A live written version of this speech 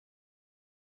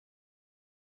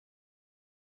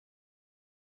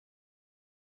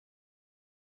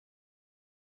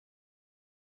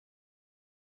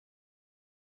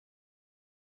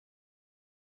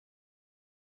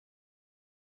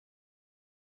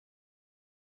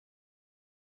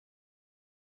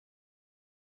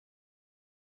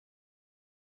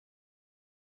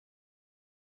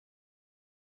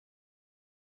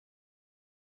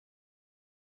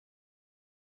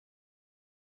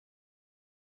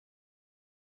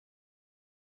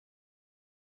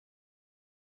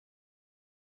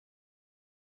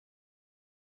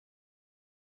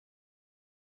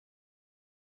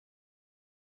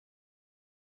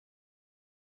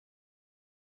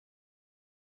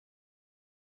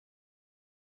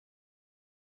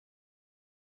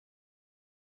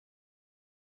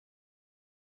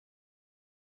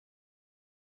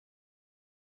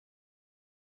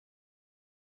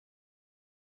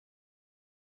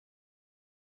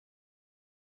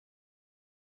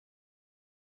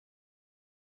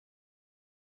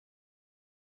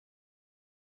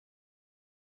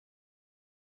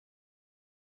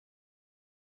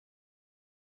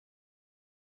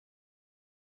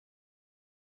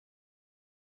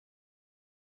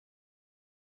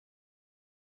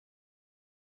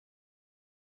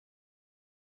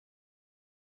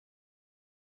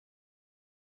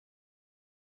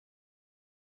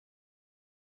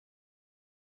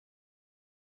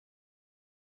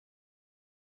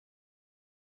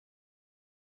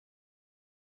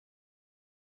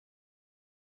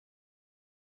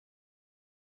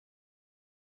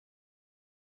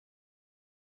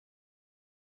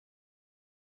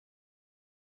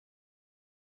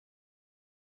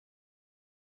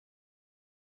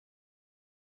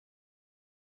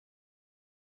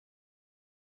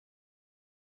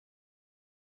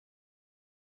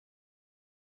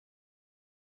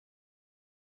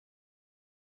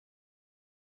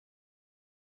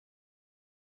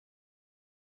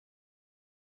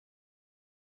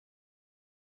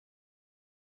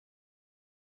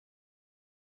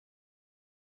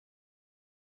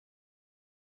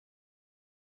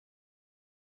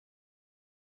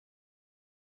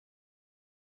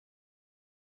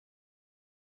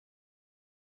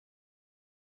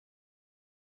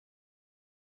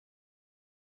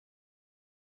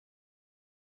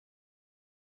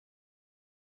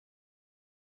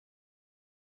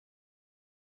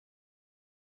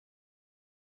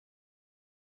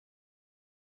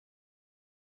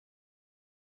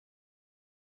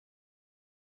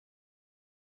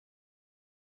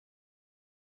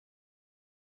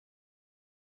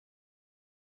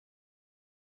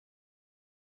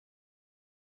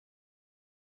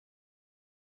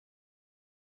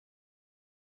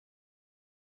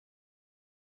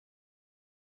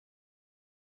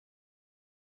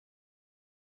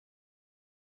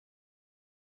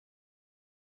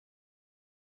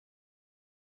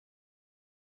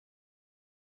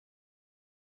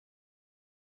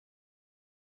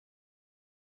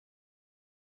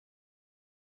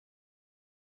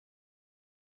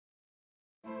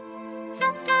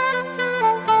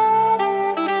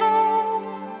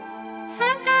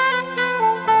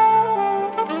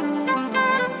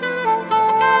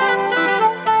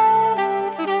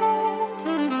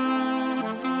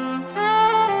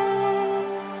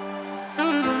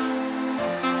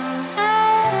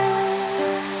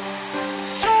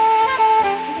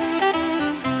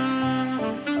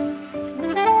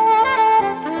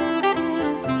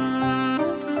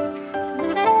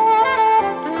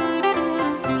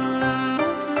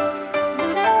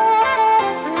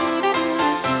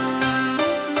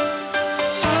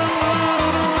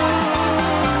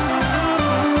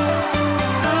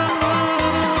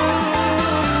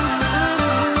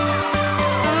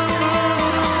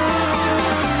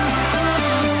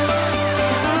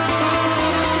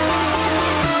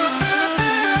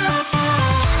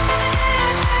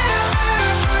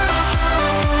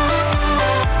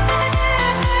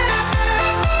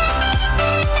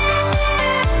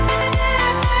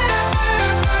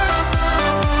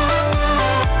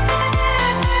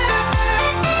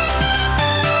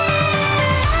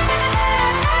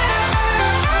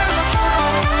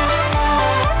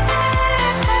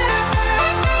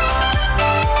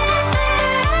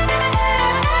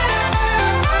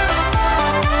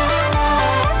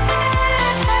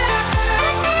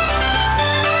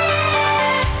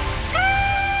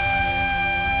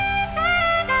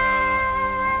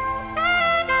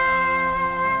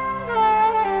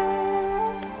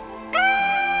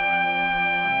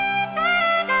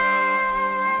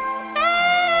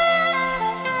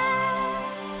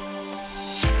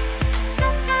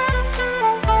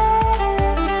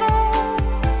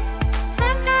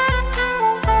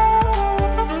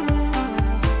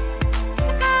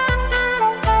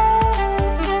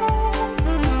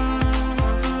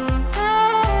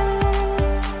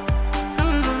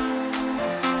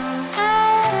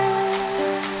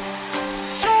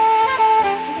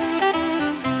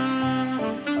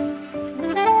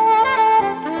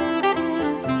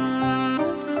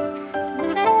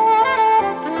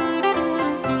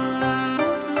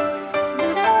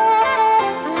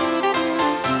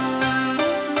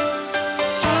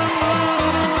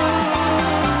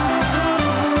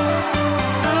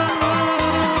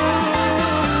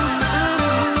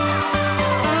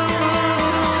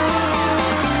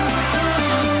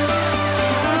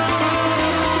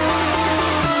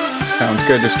Sounds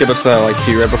good. Just give us the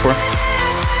key right before.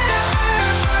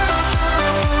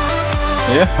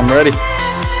 Yeah, I'm ready.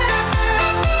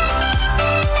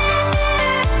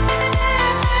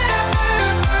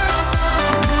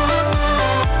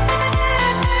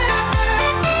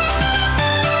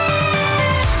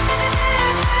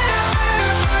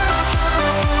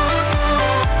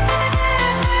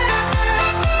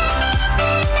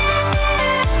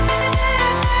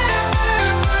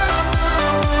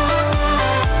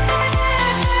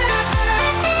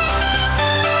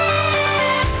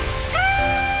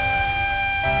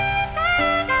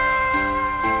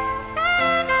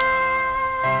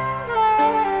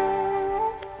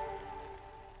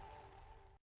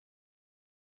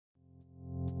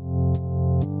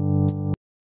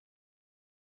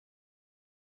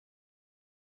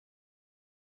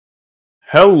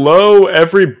 Hello,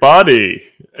 everybody.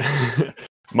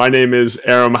 My name is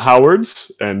Aram Howards,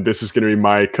 and this is going to be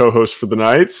my co-host for the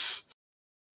nights.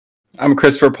 I'm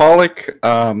Christopher Pollack.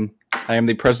 I am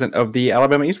the president of the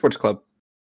Alabama Esports Club.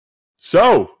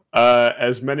 So,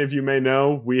 as many of you may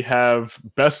know, we have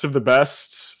Best of the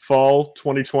Best Fall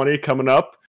 2020 coming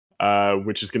up,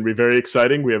 which is going to be very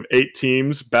exciting. We have 8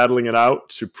 teams battling it out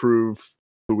to prove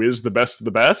who is the best of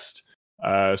the best.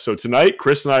 So tonight,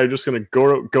 Chris and I are just going to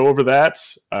go over that,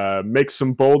 make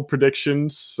some bold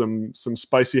predictions, some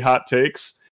spicy hot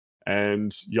takes,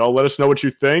 and y'all let us know what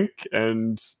you think.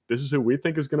 And this is who we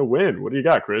think is going to win. What do you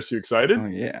got, Chris? You excited? Oh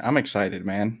yeah, I'm excited,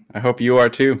 man. I hope you are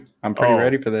too. I'm pretty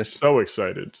ready for this. So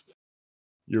excited.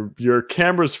 Your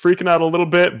camera's freaking out a little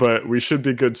bit, but we should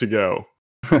be good to go.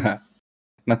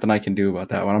 Nothing I can do about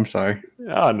that one. I'm sorry.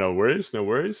 No worries, no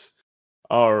worries.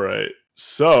 All right,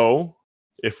 so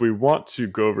if we want to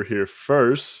go over here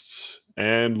first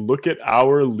and look at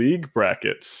our league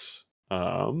brackets,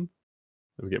 let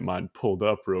me get mine pulled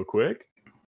up real quick.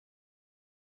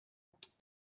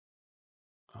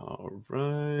 All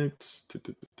right.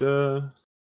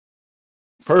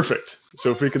 Perfect. So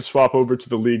if we could swap over to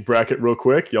the league bracket real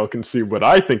quick, y'all can see what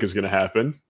I think is going to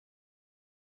happen.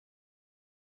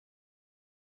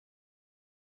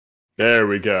 There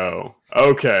we go.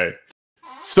 Okay.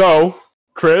 So,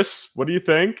 Chris, what do you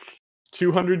think?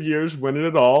 200 years winning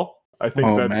it all. I think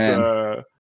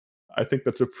I think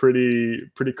that's a pretty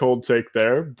cold take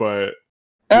there, but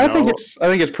I think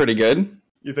it's pretty good.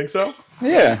 You think so?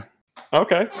 Yeah.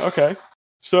 Okay.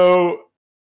 So,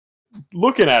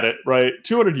 looking at it, right?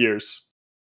 200 years,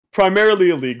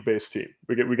 primarily a league-based team.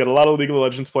 We got a lot of League of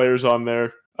Legends players on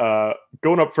there.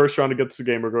 Going up first round against the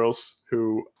Gamer Girls,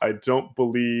 who I don't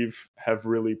believe have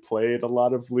really played a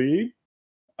lot of League.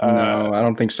 No, I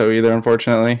don't think so either,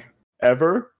 unfortunately.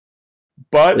 Ever.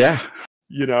 But, yeah,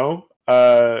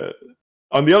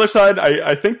 on the other side,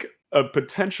 I think a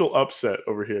potential upset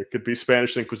over here could be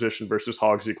Spanish Inquisition versus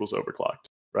Hogs equals Overclocked,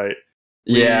 right?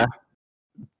 Yeah.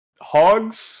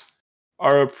 Hogs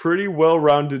are a pretty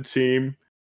well-rounded team,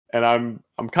 and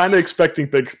I'm kind of expecting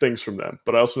big things from them.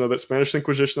 But I also know that Spanish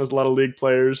Inquisition has a lot of League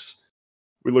players.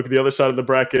 We look at the other side of the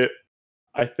bracket.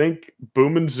 I think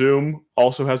Boom and Zoom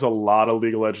also has a lot of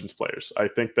League of Legends players. I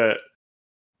think that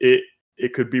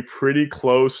it could be pretty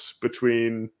close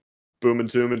between Boom and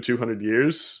Zoom in 200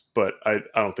 years, but I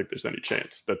don't think there's any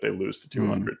chance that they lose to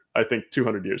 200. I think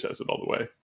 200 years has it all the way.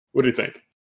 What do you think?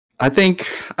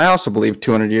 I also believe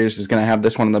 200 years is going to have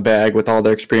this one in the bag with all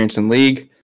their experience in League.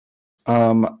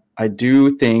 I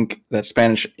do think that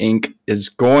Spanish Inc. is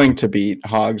going to beat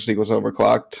Hogs equals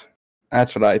Overclocked.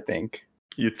 That's what I think.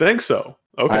 You think so?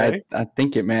 Okay. I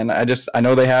think it, man. I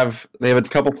know they have a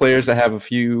couple players that have a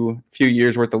few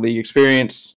years worth of League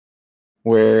experience,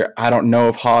 where I don't know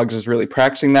if Hogs is really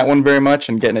practicing that one very much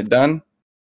and getting it done.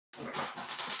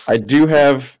 I do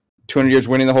have 200 years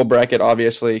winning the whole bracket,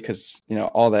 obviously, because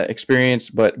all that experience.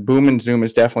 But Boom and Zoom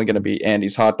is definitely going to be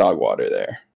Andy's hot dog water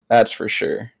there. That's for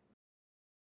sure.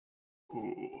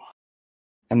 Ooh.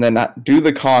 And then Do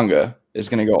the Conga is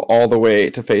going to go all the way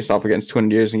to face off against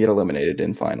 200 years and get eliminated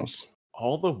in finals.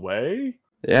 All the way?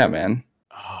 Yeah, man.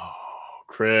 Oh,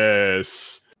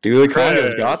 Chris. Do the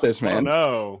Conga's got this, man. Oh,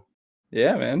 no.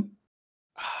 Yeah, man.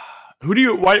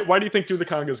 Why do you think Do the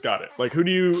Conga's got it? Like, who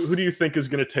do you think is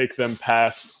going to take them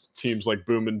past teams like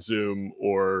Boom and Zoom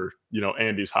or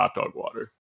Andy's hot dog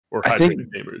water or Hydrated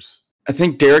Gamers? I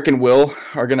think Derek and Will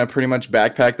are going to pretty much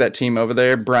backpack that team over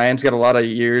there. Brian's got a lot of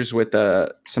years with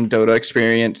some Dota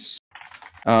experience.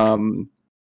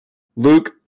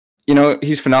 Luke,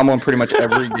 he's phenomenal in pretty much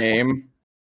every game.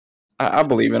 I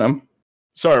believe in him.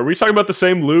 Sorry, are we talking about the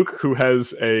same Luke who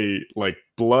has a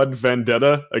blood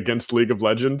vendetta against League of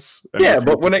Legends? And yeah,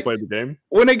 but when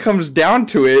it comes down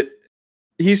to it,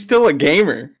 he's still a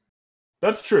gamer.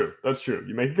 That's true.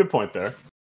 You make a good point there.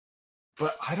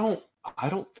 but I don't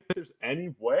think there's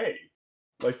any way.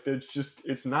 Like,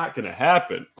 it's not gonna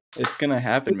happen. It's gonna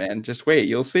happen, man. Just wait,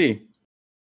 you'll see.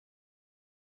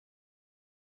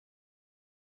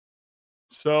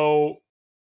 So,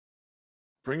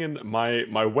 bringing my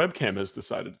webcam has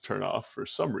decided to turn off for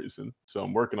some reason, so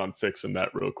I'm working on fixing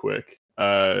that real quick.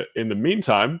 In the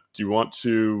meantime, do you want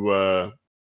to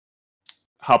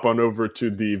hop on over to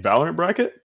the Valorant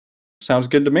bracket? Sounds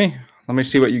good to me. Let me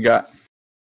see what you got.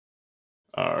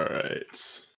 All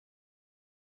right.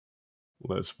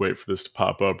 Let's wait for this to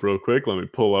pop up real quick. Let me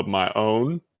pull up my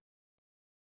own.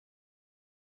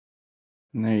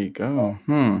 There you go.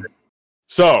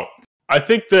 So I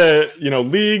think that,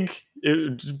 League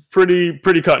is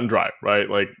pretty cut and dry, right?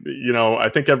 Like, I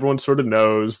think everyone sort of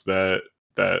knows that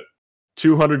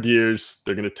 200 years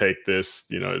they're going to take this.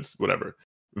 It's whatever.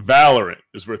 Valorant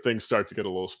is where things start to get a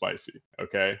little spicy.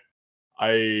 Okay,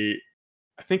 I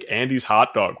think Andy's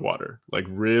hot dog water, like,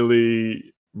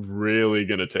 really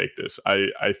gonna take this.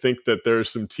 I think that there are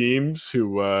some teams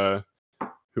who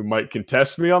might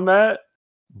contest me on that,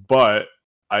 but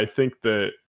I think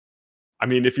that, I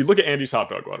mean, if you look at Andy's hot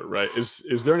dog water, right?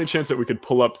 Is there any chance that we could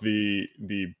pull up the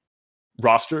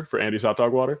roster for Andy's hot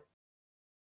dog water?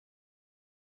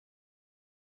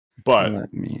 But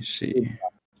Let me see.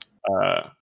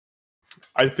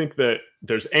 I think that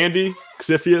there's Andy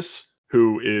Xifius,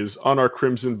 who is on our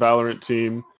Crimson Valorant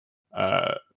team.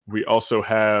 We also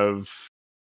have,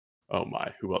 oh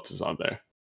my, who else is on there?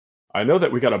 I know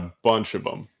that we got a bunch of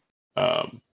them,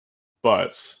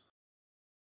 but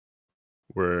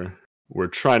we're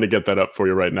trying to get that up for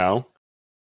you right now.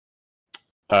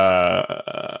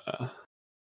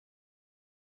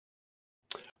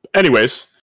 Anyways,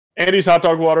 Andy's hot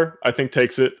dog water, I think,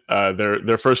 takes it.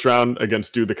 Their first round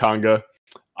against Do the Conga.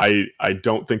 I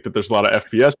don't think that there's a lot of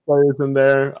FPS players in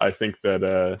there. I think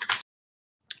that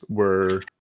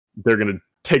they're going to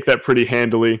take that pretty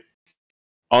handily.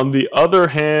 On the other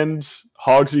hand,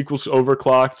 Hogs equals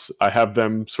Overclocked. I have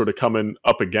them sort of coming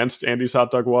up against Andy's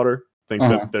hot dog water. Think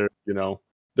that they're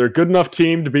a good enough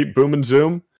team to beat Boom and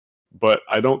Zoom, but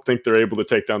I don't think they're able to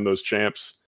take down those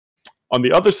champs. On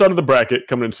the other side of the bracket,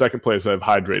 coming in second place, I have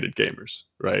Hydrated Gamers,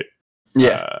 right?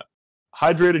 Yeah.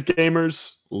 Hydrated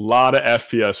Gamers, a lot of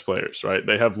FPS players, right?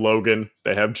 They have Logan,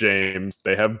 they have James,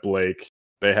 they have Blake,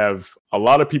 they have a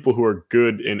lot of people who are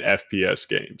good in FPS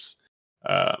games.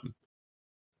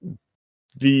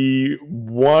 The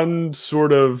one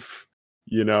sort of,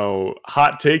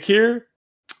 hot take here,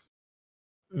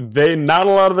 not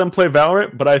a lot of them play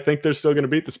Valorant, but I think they're still going to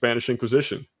beat the Spanish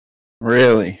Inquisition.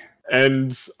 Really?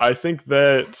 And I think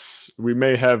that we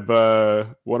may have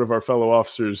one of our fellow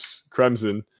officers,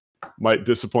 Crimson, might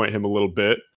disappoint him a little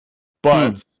bit,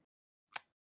 but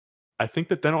I think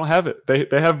that they don't have it.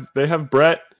 They have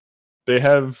Brett. They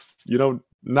have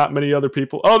not many other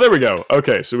people. Oh, there we go.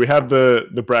 Okay, so we have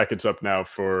the brackets up now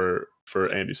for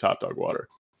Andy's hot dog water.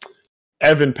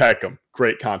 Evan Peckham,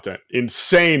 great content,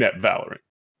 insane at Valorant.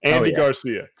 Andy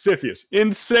Garcia, Xifius,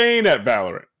 insane at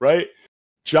Valorant, right?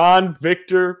 John,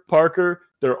 Victor, Parker,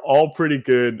 they're all pretty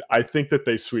good. I think that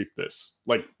they sweep this.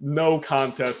 Like, no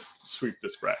contest, sweep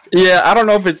this bracket. Yeah, I don't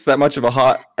know if it's that much of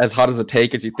as hot as a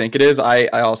take as you think it is. I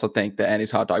also think that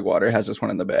Andy's hot dog water has this one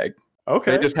in the bag.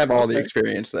 Okay. They just have all the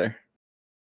experience there.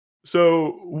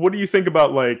 So, what do you think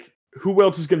about, like, who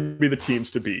else is going to be the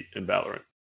teams to beat in Valorant?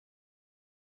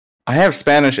 I have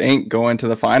Spanish Inc. going to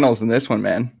the finals in this one,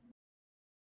 man.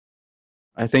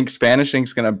 I think Spanish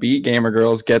Inc.'s going to beat Gamer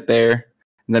Girls, get there,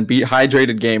 and then beat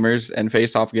Hydrated Gamers and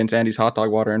face off against Andy's hot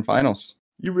dog water in finals.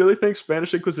 You really think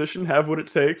Spanish Inquisition have what it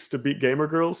takes to beat Gamer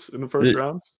Girls in the first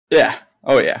round? Yeah.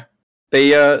 Oh, yeah.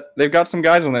 They've got some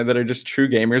guys on there that are just true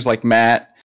gamers, like Matt.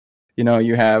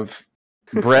 You have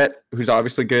Brett, who's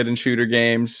obviously good in shooter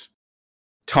games.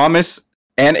 Thomas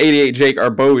and 88 Jake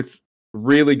are both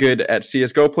really good at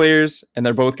CSGO players, and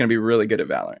they're both going to be really good at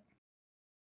Valorant.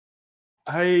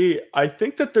 I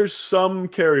think that there's some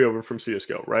carryover from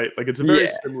CSGO, right? Like, it's a very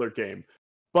similar game.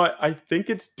 But I think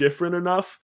it's different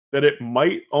enough that it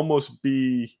might almost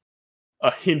be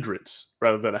a hindrance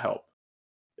rather than a help,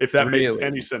 if that makes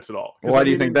any sense at all. Why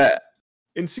do you think that?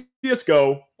 In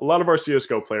CSGO, a lot of our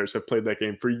CSGO players have played that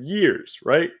game for years,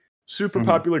 right? Super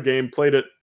popular game, played it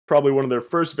probably one of their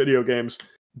first video games.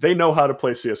 They know how to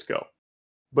play CSGO.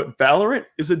 But Valorant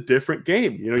is a different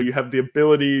game. You have the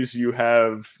abilities, you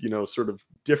have, sort of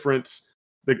different...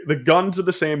 The guns are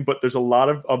the same, but there's a lot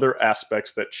of other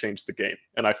aspects that change the game.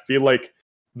 And I feel like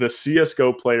the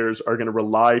CSGO players are going to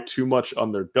rely too much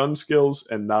on their gun skills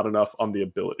and not enough on the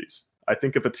abilities. I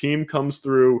think if a team comes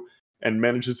through and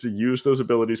manages to use those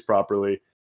abilities properly,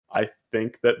 I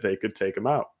think that they could take them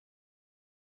out.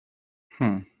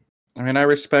 Hmm. I mean, I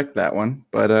respect that one,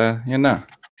 but I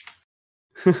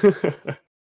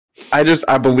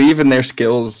believe in their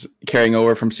skills carrying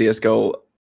over from CS:GO.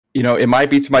 It might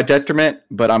be to my detriment,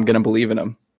 but I'm gonna believe in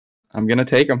them. I'm gonna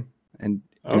take them, and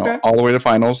Okay. all the way to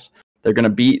finals. They're gonna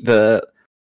beat the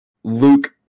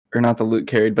Luke, or not the Luke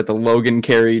carried, but the Logan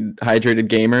carried hydrated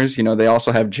gamers. They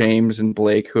also have James and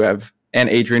Blake and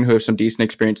Adrian who have some decent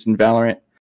experience in Valorant.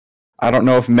 I don't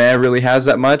know if Meh really has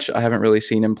that much. I haven't really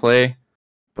seen him play,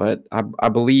 but I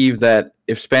believe that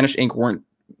if Spanish Inc.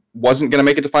 wasn't going to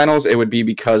make it to finals, it would be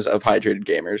because of hydrated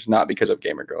gamers, not because of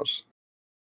gamer girls.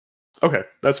 Okay,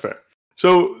 that's fair.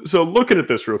 So looking at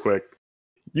this real quick,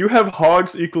 you have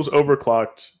Hogs equals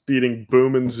Overclocked beating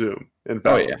Boom and Zoom in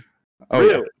Valorant.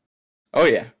 Really? Oh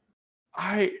yeah.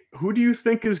 Who do you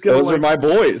think is gonna? Those are my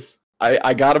boys.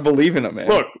 I gotta believe in them, man.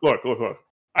 Look.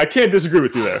 I can't disagree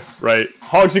with you there, right?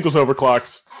 Hogs equals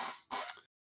Overclocked.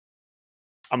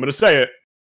 I'm gonna say it.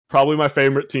 Probably my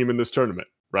favorite team in this tournament,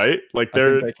 right? Like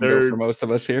they're for most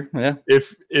of us here. Yeah.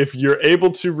 If you're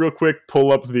able to real quick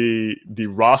pull up the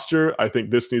roster, I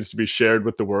think this needs to be shared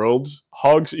with the world.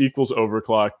 Hogs equals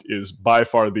Overclocked is by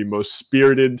far the most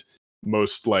spirited,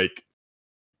 most like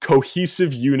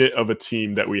cohesive unit of a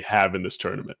team that we have in this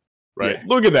tournament, right? Yeah.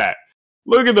 Look at that.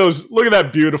 Look at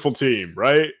that beautiful team,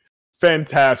 right?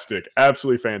 Fantastic.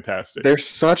 Absolutely fantastic. They're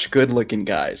such good-looking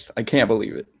guys. I can't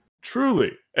believe it.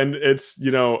 Truly. And it's,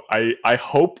 I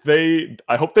hope they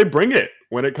bring it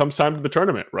when it comes time to the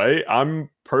tournament, right? I'm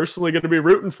personally going to be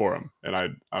rooting for them.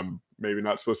 And I'm maybe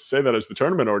not supposed to say that as the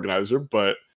tournament organizer,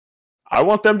 but I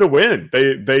want them to win.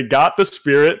 They got the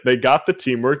spirit, they got the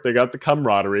teamwork, they got the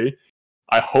camaraderie.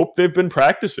 I hope they've been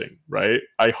practicing, right?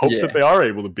 I hope that they are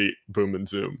able to beat Boom and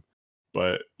Zoom.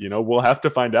 But, we'll have to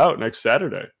find out next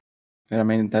Saturday. I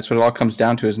mean, that's what it all comes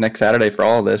down to is next Saturday for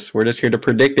all of this. We're just here to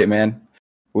predict it, man.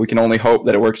 We can only hope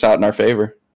that it works out in our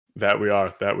favor. That we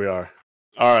are.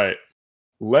 All right.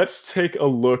 Let's take a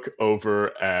look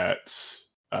over at,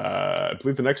 I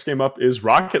believe the next game up is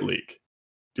Rocket League.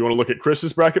 Do you want to look at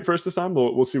Chris's bracket first this time?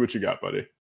 We'll see what you got, buddy.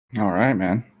 All right,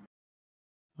 man.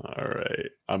 All right.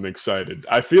 I'm excited.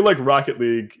 I feel like Rocket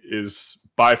League is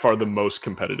by far the most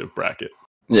competitive bracket.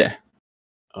 Yeah.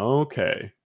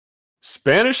 Okay.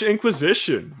 Spanish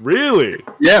Inquisition. Really?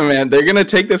 Yeah, man. They're going to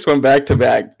take this one back to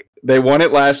back. They won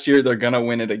it last year. They're going to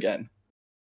win it again.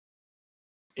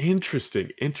 Interesting.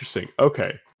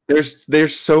 Okay.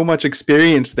 There's so much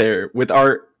experience there with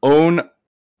our own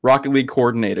Rocket League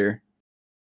coordinator,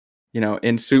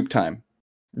 in soup time.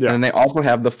 Yeah. And they also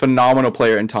have the phenomenal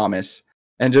player in Thomas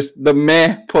and just the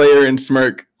meh player in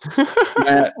Smirk.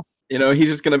 Matt, he's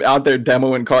just going to be out there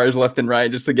demoing cars left and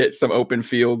right just to get some open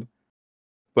field.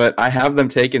 But I have them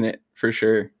taking it for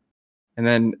sure. And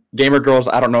then Gamer Girls,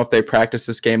 I don't know if they practice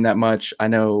this game that much. I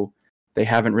know they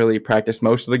haven't really practiced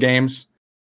most of the games.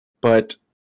 But,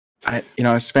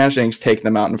 Spanish Inc.'s taking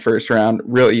them out in the first round.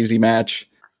 Real easy match.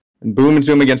 And Boom and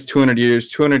Zoom against 200 Years.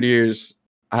 200 Years,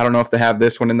 I don't know if they have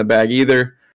this one in the bag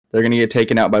either. They're going to get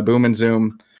taken out by Boom and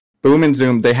Zoom. Boom and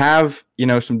Zoom, they have,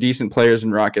 some decent players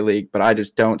in Rocket League, but I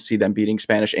just don't see them beating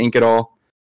Spanish Inc. at all.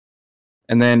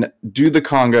 And then Do the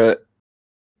Conga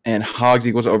and Hogs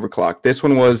equals Overclock. This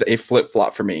one was a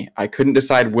flip-flop for me. I couldn't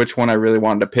decide which one I really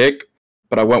wanted to pick,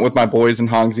 but I went with my boys and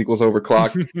Hogs equals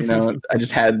Overclock. I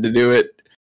just had to do it.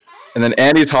 And then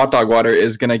Andy's Hot Dog Water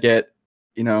is going to get,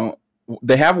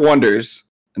 they have Wonders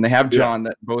and they have John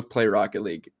that both play Rocket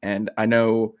League. And I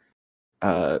know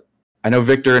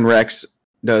Victor and Rex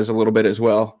does a little bit as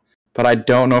well, but I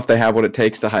don't know if they have what it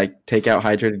takes to take out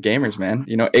hydrated gamers, man.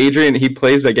 Adrian, he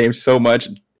plays that game so much.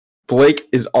 Blake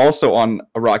is also on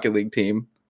a Rocket League team.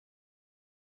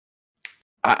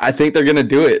 I think they're going to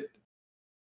do it.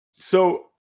 So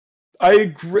I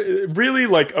agree. Really,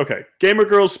 okay, Gamer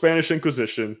Girls, Spanish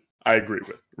Inquisition, I agree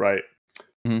with, right?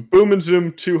 Mm-hmm. Boom and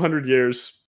Zoom, 200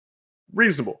 Years,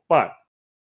 reasonable, fine.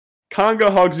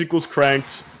 Conga, Hogs equals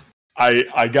Cranked.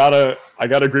 I gotta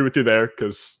agree with you there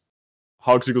because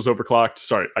Hogs equals Overclocked.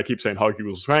 Sorry, I keep saying Hogs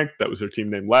equals Cranked. That was their team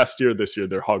name last year. This year,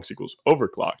 they're Hogs equals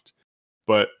Overclocked.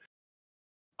 But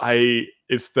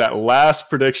it's that last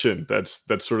prediction that's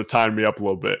sort of tying me up a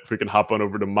little bit. If we can hop on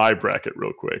over to my bracket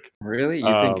real quick. Really? You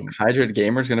think Hydrated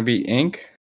Gamer is going to be Inc?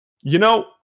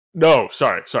 No,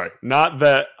 sorry. Not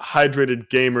that Hydrated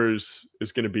Gamers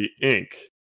is going to be Inc,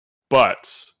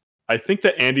 but I think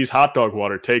that Andy's Hot Dog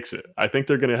Water takes it. I think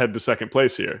they're going to head to second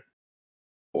place here.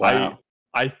 Wow.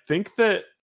 I think that,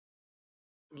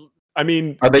 I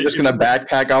mean... Are they just going to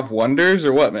backpack off Wonders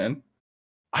or what, man?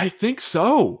 I think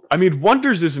so. I mean,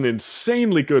 Wonders is an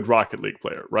insanely good Rocket League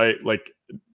player, right? Like,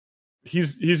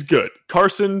 he's good.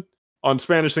 Carson on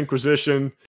Spanish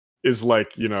Inquisition, is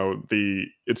like,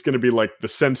 it's going to be like the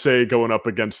sensei going up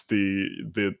against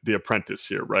the apprentice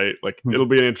here, right? Like it'll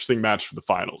be an interesting match for the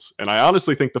finals. And I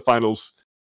honestly think the finals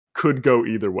could go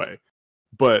either way.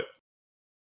 But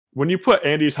when you put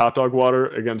Andy's hot dog water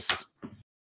against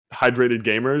hydrated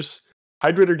gamers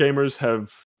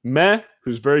have Meh,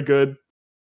 who's very good,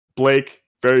 Blake,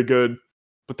 very good,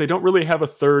 but they don't really have a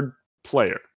third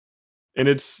player. And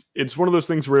it's one of those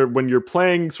things where when you're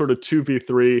playing sort of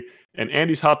 2v3 and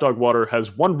Andy's hot dog water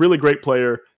has one really great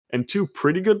player and two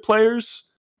pretty good players,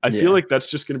 I feel like that's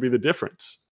just going to be the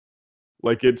difference.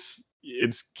 Like it's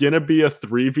going to be a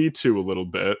 3v2 a little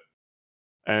bit.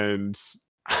 And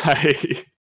I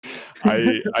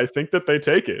think that they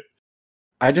take it.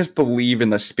 I just believe in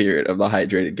the spirit of the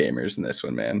hydrated gamers in this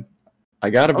one, man. I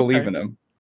got to believe in them.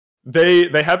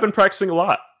 They have been practicing a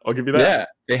lot. I'll give you that. Yeah,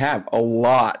 they have a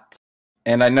lot.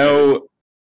 And I know,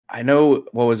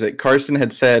 what was it? Carson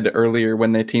had said earlier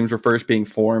when the teams were first being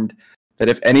formed that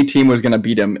if any team was going to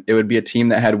beat them, it would be a team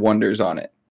that had wonders on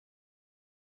it.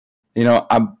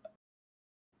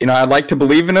 I'd like to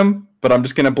believe in them, but I'm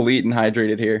just going to believe in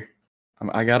hydrated here.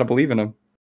 I got to believe in them.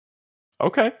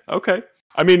 Okay.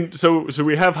 I mean, so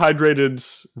we have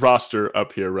Hydrated's roster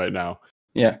up here right now.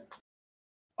 Yeah.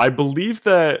 I believe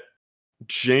that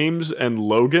James and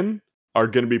Logan are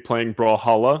going to be playing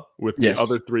Brawlhalla with the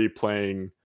other three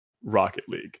playing Rocket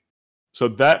League. So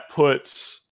that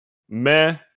puts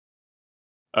Meh,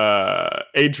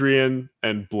 Adrian,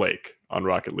 and Blake on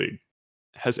Rocket League.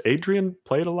 Has Adrian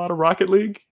played a lot of Rocket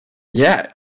League? Yeah.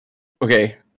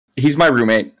 Okay. He's my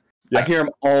roommate. Yeah. I hear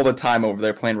him all the time over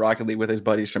there playing Rocket League with his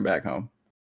buddies from back home.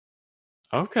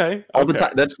 Okay. All the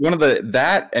time. That's one of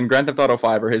that and Grand Theft Auto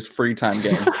 5 are his free time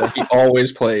games that he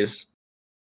always plays.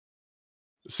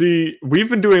 See, we've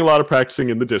been doing a lot of practicing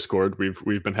in the Discord.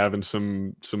 We've been having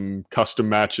some custom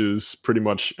matches pretty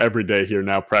much every day here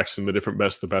now, practicing the different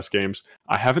best of the best games.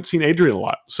 I haven't seen Adrian a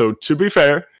lot. So to be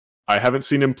fair, I haven't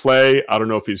seen him play. I don't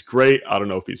know if he's great. I don't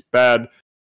know if he's bad.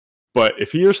 But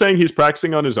if you're saying he's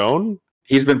practicing on his own,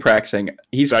 he's been practicing.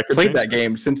 He's played that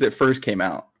game since it first came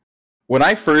out. When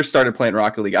I first started playing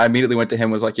Rocket League, I immediately went to him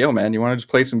and was like, yo, man, you want to just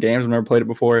play some games? I've never played it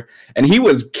before. And he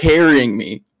was carrying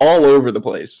me all over the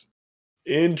place.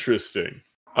 Interesting.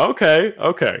 Okay.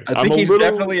 I think he's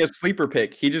definitely a sleeper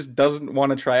pick. He just doesn't want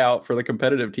to try out for the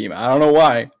competitive team. I don't know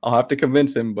why. I'll have to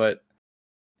convince him, but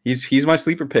he's my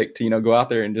sleeper pick to, go out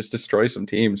there and just destroy some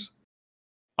teams.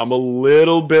 I'm a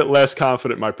little bit less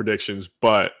confident in my predictions,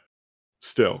 but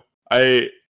still.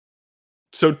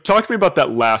 So talk to me about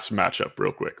that last matchup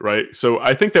real quick, right? So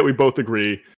I think that we both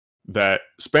agree that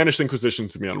Spanish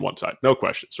Inquisition's to be on one side. No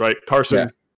questions, right?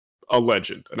 Carson, a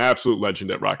legend, an absolute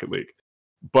legend at Rocket League.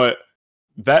 But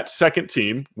that second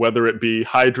team, whether it be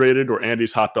Hydrated or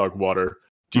Andy's Hot Dog Water,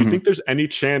 do you think there's any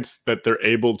chance that they're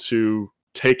able to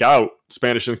take out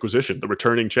Spanish Inquisition, the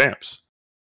returning champs?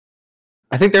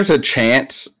 I think there's a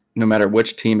chance no matter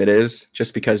which team it is,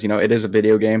 just because, it is a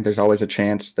video game. There's always a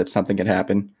chance that something could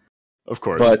happen. Of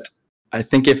course. But I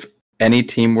think if any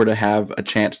team were to have a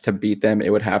chance to beat them, it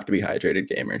would have to be Hydrated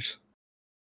Gamers.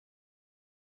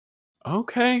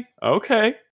 Okay.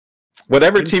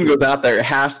 Whatever team goes out there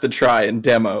has to try and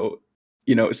demo,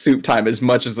 Soup Time as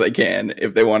much as they can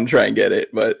if they want to try and get it.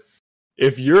 But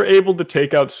if you're able to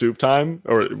take out Soup Time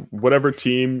or whatever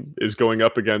team is going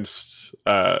up against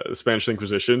the Spanish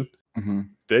Inquisition,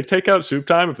 they take out Soup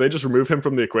Time. If they just remove him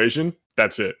from the equation,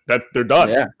 that's it. They're done.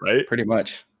 Yeah, right? Pretty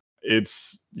much.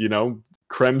 It's,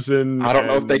 Crimson. I don't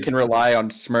know if they can rely on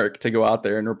Smirk to go out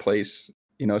there and replace,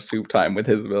 Soup Time with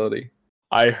his ability.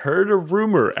 I heard a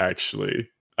rumor, actually,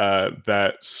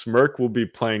 that Smirk will be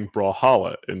playing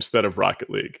Brawlhalla instead of Rocket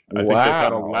League. I think they've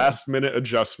had a last-minute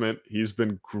adjustment. He's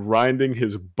been grinding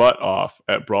his butt off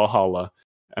at Brawlhalla,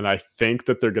 and I think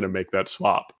that they're going to make that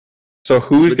swap. So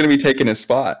who's going to be taking his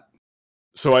spot?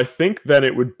 So I think that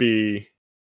it would be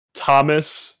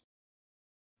Thomas,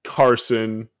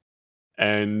 Carson,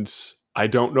 and I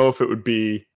don't know if it would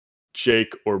be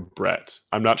Jake or Brett.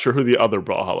 I'm not sure who the other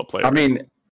Brawlhalla player is.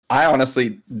 I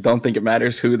honestly don't think it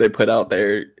matters who they put out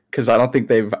there because I don't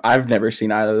think I've never seen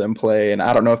either of them play, and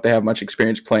I don't know if they have much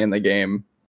experience playing the game.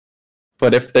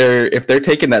 But if they're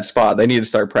taking that spot, they need to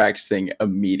start practicing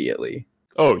immediately.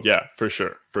 Oh yeah, for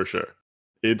sure.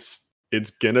 It's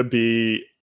gonna be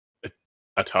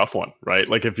a tough one, right?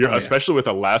 Like if you're especially with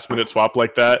a last minute swap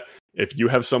like that, if you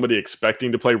have somebody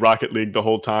expecting to play Rocket League the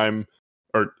whole time,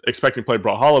 or expecting to play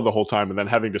Brawlhalla the whole time, and then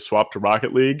having to swap to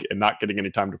Rocket League and not getting any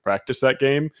time to practice that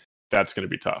game, that's going to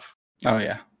be tough. Oh,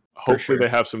 yeah. Hopefully they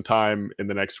have some time in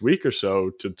the next week or so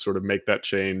to sort of make that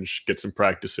change, get some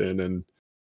practice in, and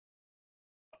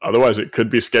otherwise it could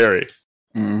be scary.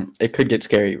 It could get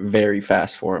scary very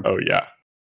fast for him. Oh, yeah,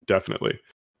 definitely.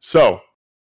 So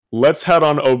let's head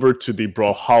on over to the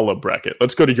Brawlhalla bracket.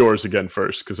 Let's go to yours again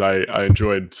first, because I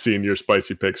enjoyed seeing your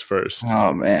spicy picks first.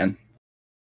 Oh, man.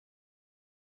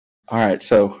 All right,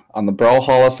 so on the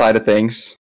Brawlhalla side of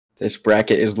things, this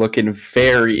bracket is looking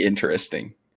very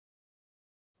interesting.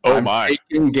 I'm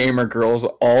taking Gamer Girls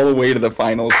all the way to the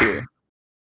finals here.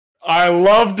 I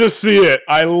love to see it.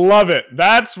 I love it.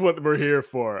 That's what we're here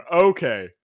for. Okay.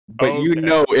 But you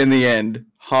know, in the end,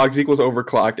 Hogs equals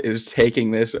Overclocked is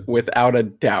taking this without a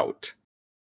doubt.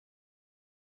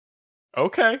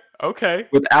 Okay.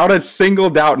 Without a single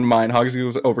doubt in mind, Hogs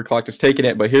equals Overclocked is taking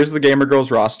it. But here's the Gamer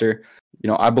Girls roster.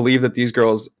 I believe that these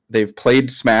girls, they've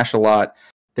played Smash a lot.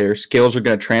 Their skills are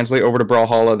going to translate over to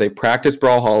Brawlhalla. They practice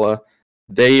Brawlhalla.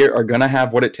 They are going to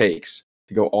have what it takes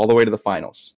to go all the way to the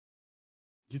finals.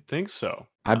 You think so?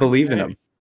 I believe in them.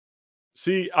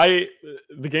 See,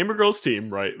 the Gamer Girls team,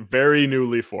 right? Very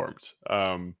newly formed.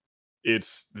 They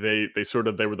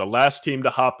were the last team to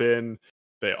hop in.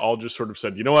 They all just sort of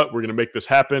said, you know what, we're going to make this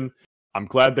happen. I'm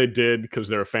glad they did, because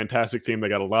they're a fantastic team. They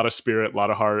got a lot of spirit, a lot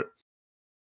of heart.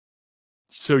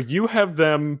 So you have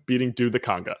them beating Do the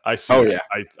Conga. I see. Oh, that.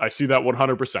 yeah. I see that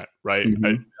 100%, right?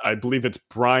 Mm-hmm. I believe it's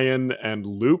Brian and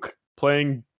Luke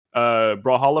playing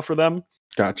Brawlhalla for them.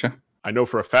 Gotcha. I know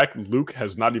for a fact Luke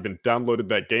has not even downloaded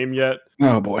that game yet.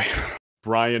 Oh, boy.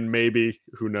 Brian, maybe.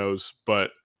 Who knows?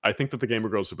 But I think that the Gamer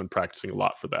Girls have been practicing a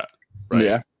lot for that. Right?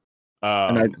 Yeah.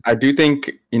 And I do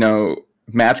think,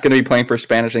 Matt's going to be playing for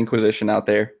Spanish Inquisition out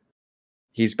there.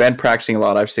 He's been practicing a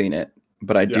lot. I've seen it.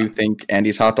 But I do think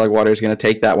Andy's Hot Dog Water is going to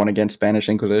take that one against Spanish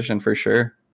Inquisition for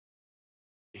sure.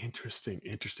 Interesting.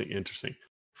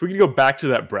 If we could go back to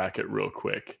that bracket real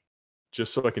quick,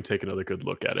 just so I can take another good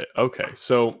look at it. Okay,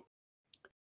 so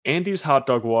Andy's Hot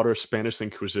Dog Water, Spanish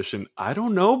Inquisition. I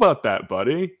don't know about that,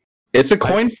 buddy. It's a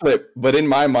coin flip, but in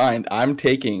my mind, I'm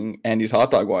taking Andy's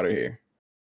Hot Dog Water here.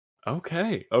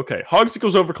 Okay. Hogs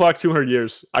equals Overclock 200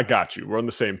 years. I got you. We're on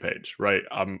the same page, right?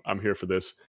 I'm here for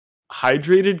this.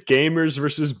 Hydrated Gamers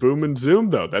versus Boom and Zoom,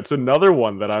 though. That's another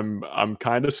one that I'm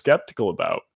kind of skeptical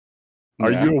about.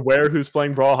 Are you aware who's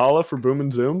playing Brawlhalla for Boom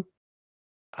and Zoom?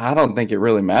 I don't think it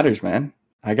really matters, man.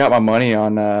 I got my money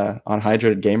on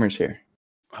Hydrated Gamers here.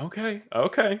 Okay.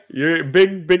 You're a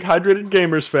big Hydrated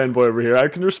Gamers fanboy over here. I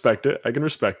can respect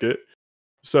it.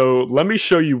 So let me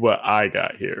show you what I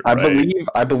got here.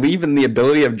 I believe in the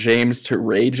ability of James to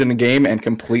rage in the game and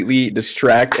completely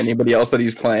distract anybody else that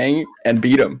he's playing and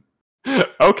beat him.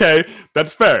 Okay,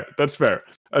 that's fair.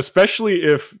 Especially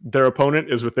if their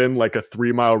opponent is within like a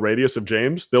 3-mile radius of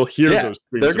James, they'll hear those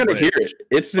screams. They're going to hear it.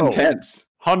 It's intense.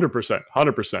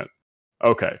 100%.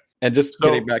 Okay. And just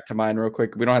getting back to mine real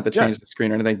quick, we don't have to change the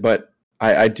screen or anything, but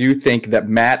I do think that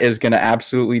Matt is going to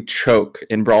absolutely choke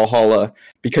in Brawlhalla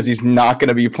because he's not going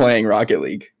to be playing Rocket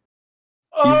League.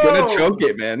 He's going to choke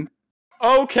it, man.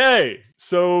 Okay,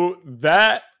 so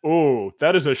that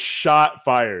is a shot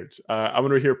fired. I'm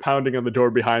going to hear pounding on the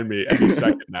door behind me any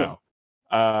second now.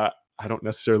 I don't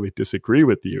necessarily disagree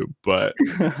with you, but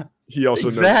he also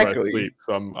knows where I sleep,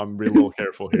 so I'm being a little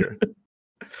careful here.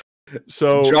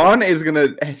 So John is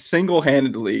going to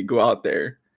single-handedly go out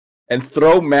there and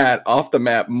throw Matt off the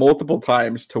map multiple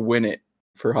times to win it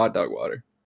for Hot Dog Water.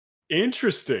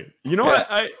 Interesting. You know what?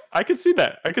 I could see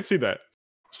that.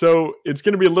 So it's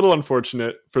going to be a little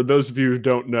unfortunate for those of you who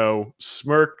don't know.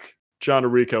 Smirk, John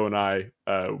Arico, and I,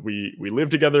 we live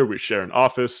together. We share an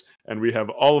office, and we have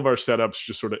all of our setups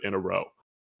just sort of in a row.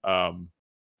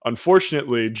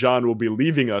 Unfortunately, John will be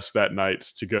leaving us that night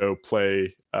to go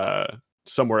play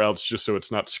somewhere else, just so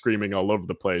it's not screaming all over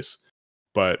the place.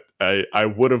 But I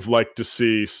would have liked to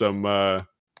see some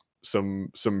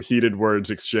heated words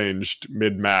exchanged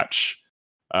mid-match.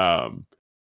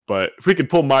 But if we could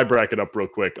pull my bracket up real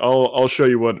quick, I'll show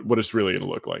you what it's really going to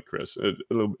look like, Chris.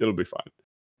 It'll be fine.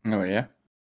 Oh yeah,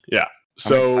 yeah.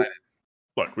 So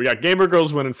look, we got Gamer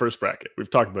Girls winning first bracket. We've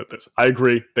talked about this. I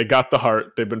agree. They got the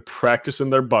heart. They've been practicing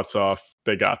their butts off.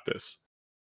 They got this.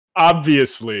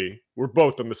 Obviously, we're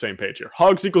both on the same page here.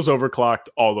 Hogs equals Overclocked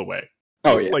all the way.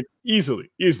 Oh yeah, like easily.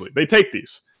 They take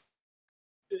these.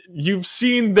 You've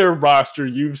seen their roster.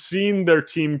 You've seen their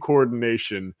team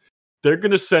coordination. They're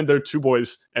going to send their two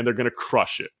boys, and they're going to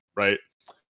crush it, right?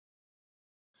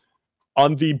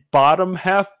 On the bottom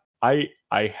half, I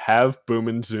have Boom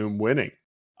and Zoom winning.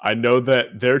 I know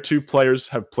that their two players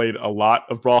have played a lot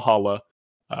of Brawlhalla.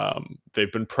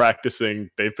 They've been practicing.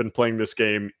 They've been playing this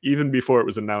game even before it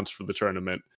was announced for the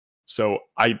tournament. So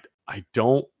I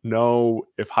don't know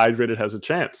if Hydrated has a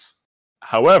chance.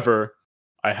 However,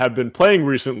 I have been playing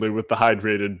recently with the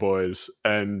Hydrated boys,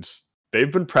 and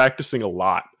they've been practicing a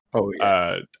lot. Oh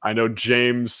yeah. I know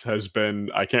James has been,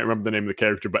 I can't remember the name of the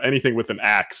character, but anything with an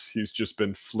axe, he's just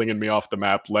been flinging me off the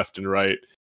map left and right.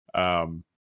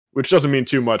 Which doesn't mean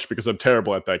too much because I'm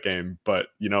terrible at that game. But,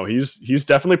 you know, he's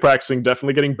definitely practicing,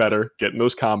 definitely getting better, getting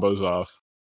those combos off.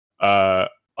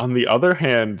 On the other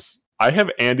hand, I have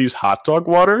Andy's hot dog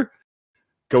water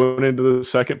going into the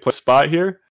second place spot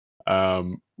here,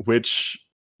 which,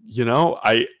 you know,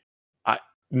 I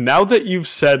now that you've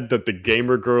said that the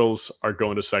gamer girls are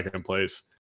going to second place,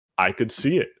 I could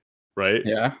see it, right?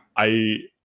 Yeah.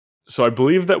 So I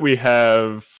believe that we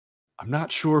have. I'm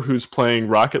not sure who's playing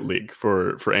Rocket League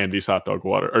for Andy's hot dog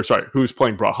water, or sorry, who's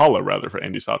playing Brawlhalla rather for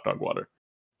Andy's hot dog water.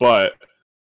 But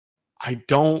I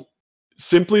don't,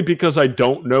 simply because I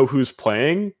don't know who's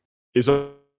playing is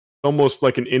almost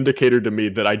like an indicator to me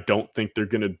that I don't think they're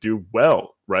going to do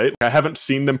well, right? I haven't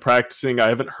seen them practicing. I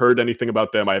haven't heard anything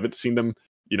about them. I haven't seen them,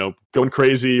 you know, going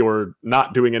crazy or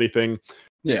not doing anything.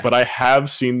 Yeah. But I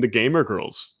have seen the gamer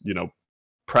girls, you know,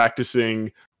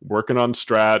 practicing, working on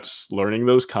strats, learning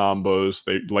those combos.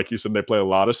 They, like you said, they play a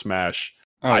lot of Smash.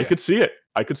 I could see it.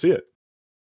 I could see it.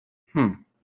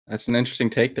 That's an interesting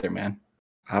take there, man.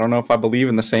 I don't know if I believe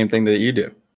in the same thing that you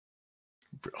do.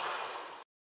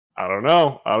 I don't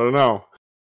know.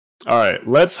 All right,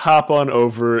 let's hop on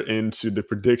over into the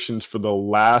predictions for the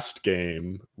last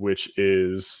game, which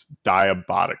is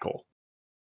Diabolical.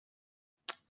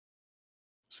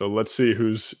 So let's see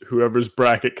whoever's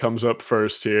bracket comes up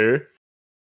first here.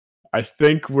 I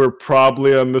think we're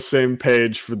probably on the same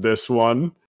page for this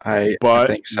one. I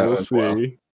think so we'll as see. well.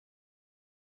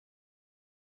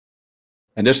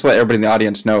 And just to let everybody in the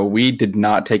audience know, we did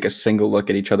not take a single look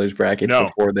at each other's brackets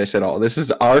before this at all. This is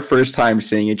our first time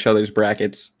seeing each other's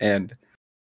brackets, and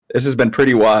this has been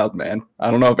pretty wild, man.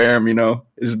 I don't know if Aram, you know,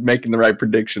 is making the right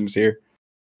predictions here.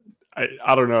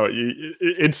 I don't know.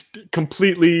 It's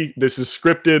completely, this is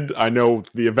scripted. I know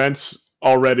the events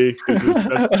already. That's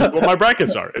just what my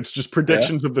brackets are. It's just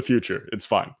predictions of the future. It's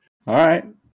fine. All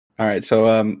right.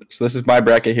 So this is my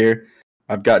bracket here.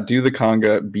 I've got Do the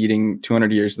Conga beating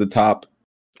 200 Years to the top.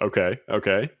 Okay.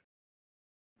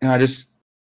 And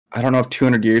I don't know if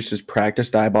 200 Years is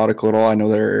practiced Diabolical at all. I know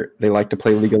they like to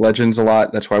play League of Legends a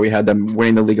lot. That's why we had them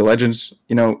winning the League of Legends,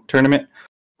 you know, tournament.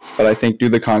 But I think Do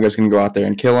the Conga is going to go out there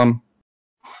and kill him.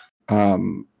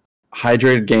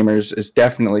 Hydrated Gamers is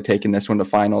definitely taking this one to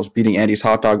finals, beating Andy's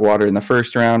Hot Dog Water in the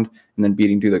first round, and then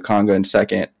beating Do the Conga in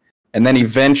second, and then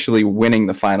eventually winning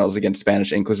the finals against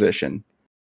Spanish Inquisition.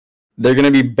 They're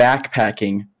going to be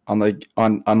backpacking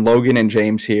on Logan and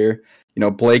James here. You know,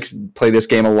 Blake's played this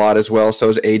game a lot as well. So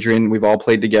is Adrian. We've all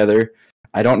played together.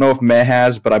 I don't know if Meh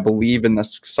has, but I believe in the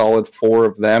solid four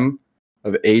of them,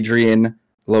 of Adrian,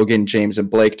 Logan, James, and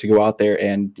Blake, to go out there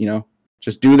and, you know,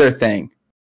 just do their thing.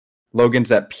 Logan's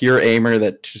that pure aimer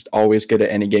that's just always good at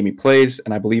any game he plays,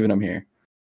 and I believe in him here.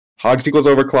 Hogs equals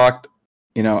Overclocked.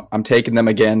 You know, I'm taking them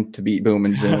again to beat Boom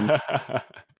and Zoom.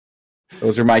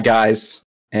 Those are my guys.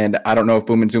 And I don't know if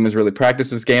Boom and Zoom has really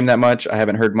practiced this game that much. I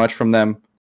haven't heard much from them.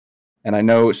 And I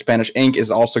know Spanish Inc. is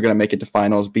also going to make it to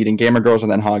finals, beating Gamer Girls, and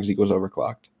then Hogs equals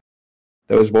Overclocked.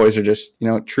 Those boys are just, you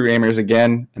know, true aimers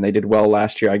again, and they did well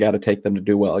last year. I got to take them to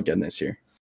do well again this year.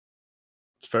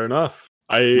 It's fair enough.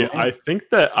 I think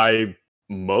that I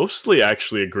mostly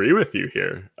actually agree with you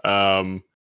here.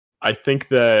 I think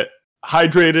that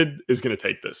Hydrated is going to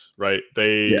take this, right?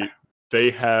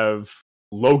 They have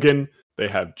Logan, they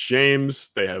have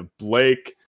James, they have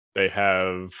Blake, they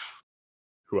have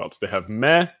who else? They have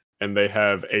Meh, and they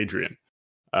have Adrian.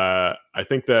 I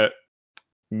think that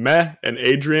Meh and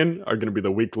Adrian are going to be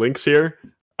the weak links here.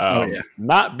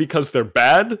 Not because they're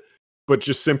bad, but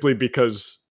just simply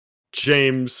because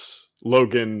James,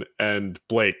 Logan, and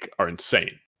Blake are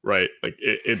insane, right? Like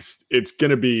it's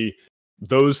going to be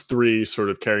those three sort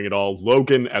of carrying it all.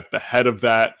 Logan at the head of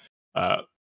that.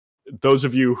 Those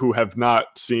of you who have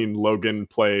not seen Logan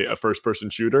play a first-person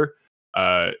shooter,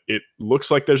 it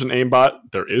looks like there's an aimbot.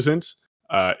 There isn't.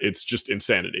 It's just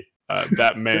insanity.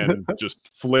 That man just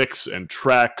flicks and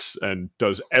tracks and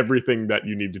does everything that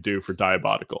you need to do for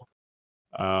Diabolical.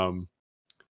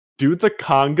 Do the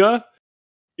Conga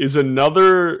is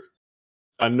another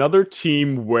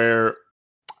team where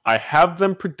I have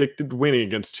them predicted winning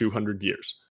against 200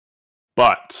 Years.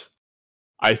 But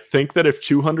I think that if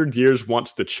 200 Years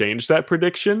wants to change that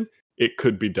prediction, it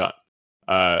could be done.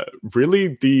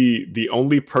 Really, the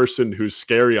only person who's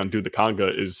scary on Do the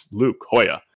Conga is Luke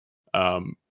Hoya.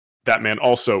 That man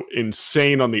also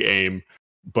insane on the aim,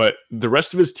 but the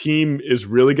rest of his team is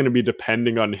really going to be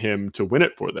depending on him to win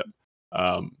it for them.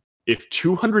 If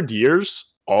 200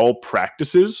 Years all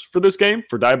practices for this game,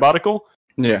 for Diabolical,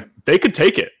 Yeah. They could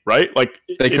take it, right? Like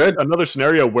They it's could. another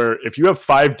scenario where if you have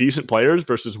 5 decent players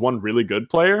versus one really good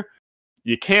player,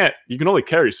 you can only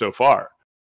carry so far.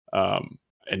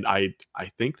 And I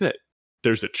think that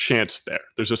there's a chance there.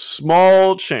 There's a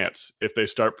small chance if they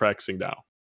start practicing now.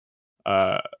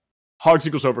 Hogs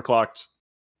equals overclocked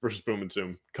versus Boom and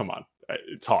Zoom. Come on,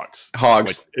 it's Hogs.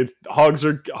 Hogs. Like, it's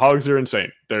Hogs are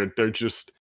insane. They're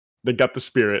just, they got the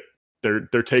spirit.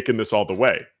 They're taking this all the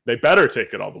way. They better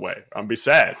take it all the way. I'm be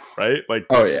sad, right? Like,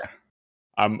 Oh yeah.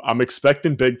 I'm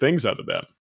expecting big things out of them.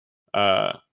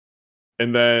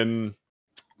 And then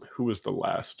who was the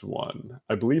last one?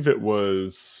 I believe it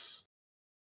was.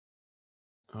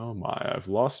 Oh my, I've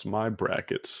lost my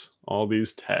brackets. All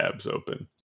these tabs open.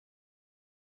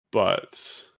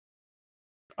 But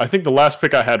I think the last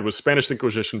pick I had was Spanish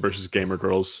Inquisition versus Gamer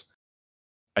Girls.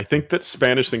 I think that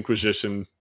Spanish Inquisition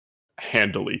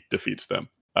handily defeats them.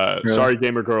 Really? Sorry,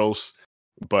 Gamer Girls,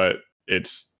 but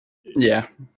it's... Yeah.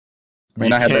 I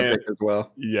mean, I had that pick as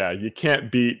well. Yeah, you can't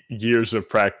beat years of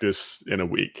practice in a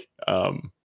week.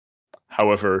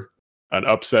 However, an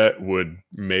upset would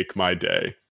make my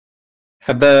day.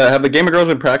 Have the Gamer Girls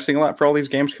been practicing a lot for all these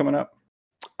games coming up?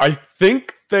 I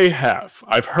think they have.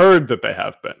 I've heard that they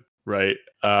have been, right?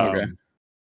 Okay.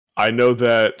 I know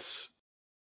that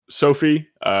Sophie,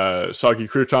 Soggy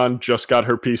Crouton, just got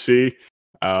her PC.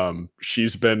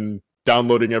 She's been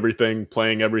downloading everything,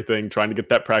 playing everything, trying to get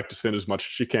that practice in as much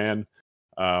as she can.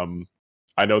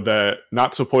 I know that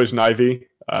Not So Poison Ivy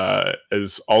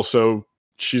is also...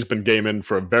 She's been gaming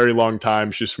for a very long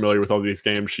time. She's familiar with all these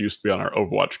games. She used to be on our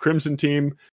Overwatch Crimson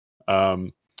team.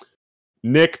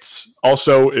 Nicked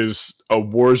also is a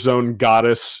Warzone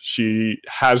goddess. She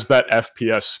has that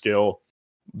FPS skill.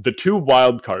 The 2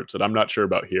 wild cards that I'm not sure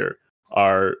about here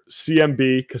are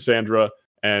CMB, Cassandra,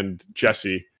 and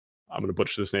Jessie. I'm going to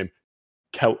butcher this name.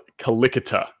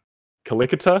 Kalikita.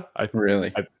 Kalikita?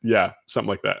 Really? Yeah, something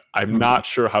like that. I'm not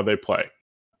sure how they play.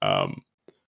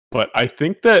 But I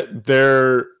think that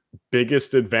their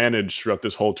biggest advantage throughout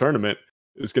this whole tournament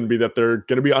is going to be that they're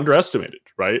going to be underestimated,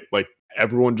 right? Like,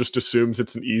 everyone just assumes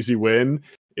it's an easy win.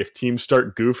 If teams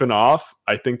start goofing off,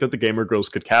 I think that the Gamer Girls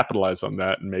could capitalize on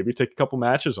that and maybe take a couple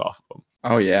matches off of them.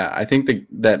 Oh, yeah. I think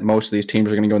that most of these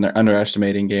teams are going to go in there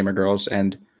underestimating Gamer Girls,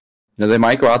 and they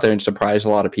might go out there and surprise a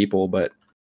lot of people, but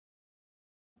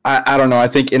I don't know. I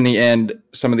think in the end,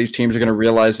 some of these teams are going to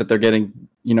realize that they're getting,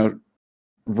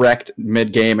 wrecked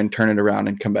mid-game and turn it around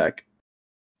and come back.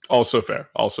 Also fair.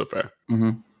 Mm-hmm.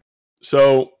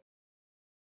 So,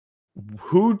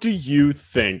 who do you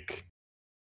think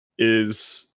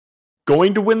is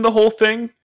going to win the whole thing?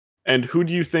 And who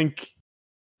do you think,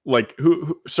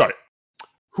 who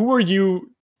are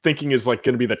you thinking is going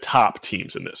to be the top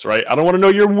teams in this, right? I don't want to know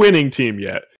your winning team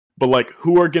yet, but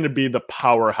who are going to be the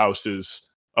powerhouses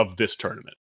of this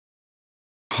tournament?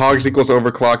 Hogs equals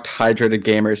overclocked, hydrated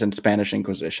gamers, and Spanish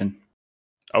Inquisition.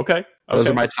 Okay. Those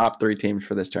are my top 3 teams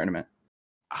for this tournament.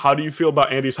 How do you feel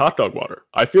about Andy's Hot Dog Water?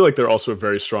 I feel like they're also a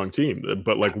very strong team,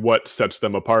 but what sets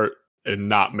them apart and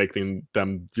not making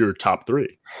them your top 3?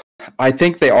 I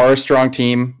think they are a strong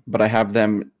team, but I have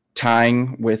them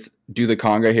tying with Do the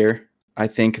Conga here. I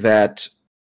think that,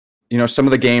 some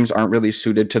of the games aren't really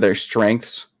suited to their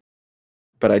strengths,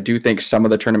 but I do think some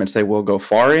of the tournaments they will go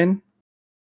far in.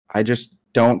 I just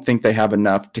don't think they have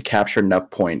enough to capture enough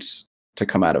points to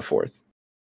come out of 4th.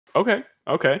 Okay.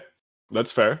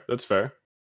 That's fair.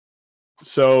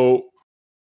 So,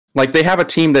 they have a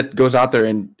team that goes out there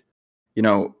and,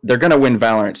 they're going to win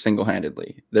Valorant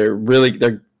single-handedly.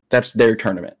 That's their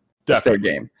tournament. That's their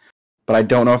game. But I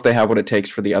don't know if they have what it takes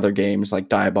for the other games like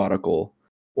Diabolical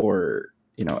or,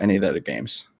 any of the other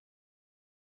games.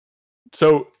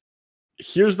 So,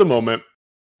 here's the moment.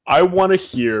 I want to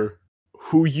hear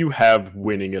who you have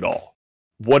winning it all.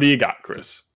 What do you got,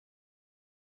 Chris?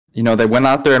 They went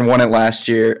out there and won it last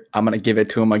year. I'm going to give it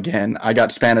to them again. I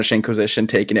got Spanish Inquisition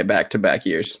taking it back-to-back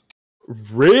years.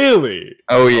 Really?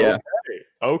 Oh, yeah.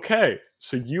 Okay.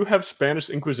 So you have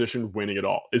Spanish Inquisition winning it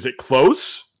all. Is it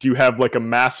close? Do you have a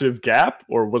massive gap?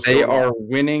 Or what's They are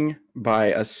winning by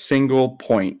a single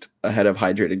point ahead of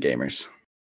Hydrated Gamers.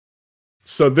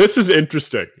 So this is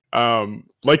interesting.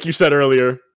 Like you said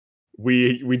earlier,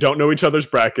 we don't know each other's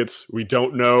brackets. We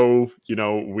don't know,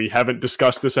 we haven't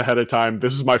discussed this ahead of time.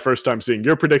 This is my first time seeing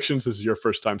your predictions. This is your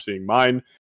first time seeing mine.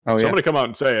 Oh, so yeah. I'm going to come out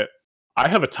and say it. I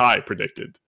have a tie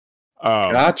predicted.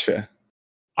 Gotcha.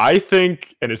 I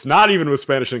think, and it's not even with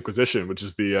Spanish Inquisition, which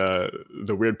is the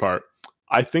weird part.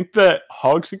 I think that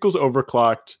Hogs equals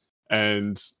Overclocked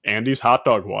and Andy's Hot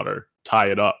Dog Water tie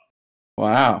it up.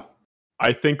 Wow.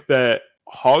 I think that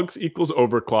Hogs equals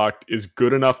Overclocked is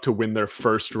good enough to win their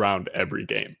first round every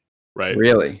game. right?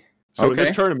 Really? So in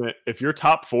this tournament, if you're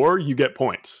top 4, you get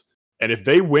points. And if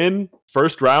they win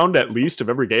first round at least of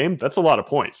every game, that's a lot of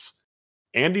points.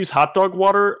 Andy's Hot Dog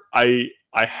Water, I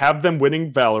have them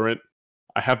winning Valorant.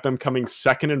 I have them coming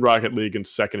second in Rocket League and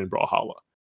second in Brawlhalla.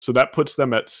 So that puts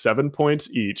them at 7 points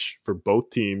each for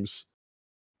both teams.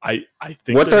 I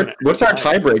think what's our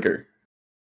tiebreaker?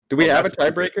 Do we have a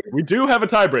tiebreaker? We do have a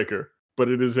tiebreaker, but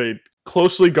it is a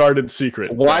closely guarded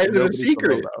secret. Why is it a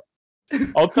secret?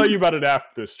 I'll tell you about it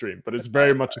after this stream, but it's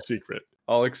very much a secret.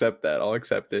 I'll accept that. I'll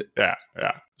accept it. Yeah.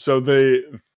 So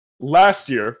last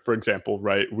year, for example,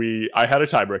 right, I had a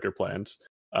tiebreaker planned.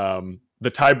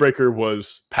 The tiebreaker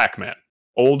was Pac-Man.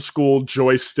 Old school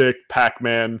joystick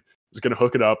Pac-Man. Was going to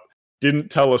hook it up. Didn't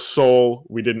tell a soul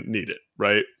we didn't need it,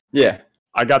 right? Yeah.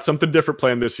 I got something different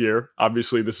planned this year.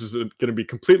 Obviously, this is going to be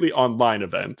completely online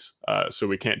event, so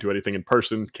we can't do anything in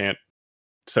person, can't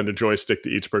send a joystick to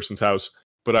each person's house.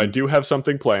 But I do have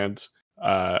something planned,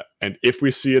 and if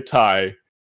we see a tie,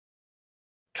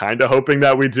 kind of hoping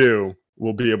that we do,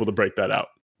 we'll be able to break that out.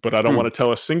 But I don't want to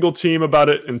tell a single team about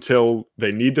it until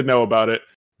they need to know about it,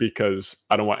 because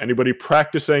I don't want anybody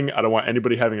practicing. I don't want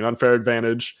anybody having an unfair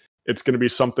advantage. It's going to be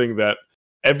something that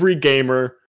every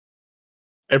good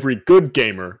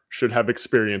gamer should have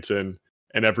experience in,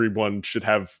 and everyone should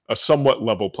have a somewhat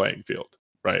level playing field,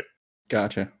 right?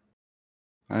 Gotcha.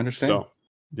 I understand. So,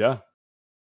 yeah.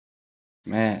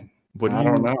 Man, I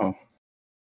don't know.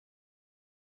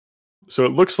 So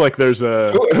it looks like there's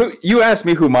a... You asked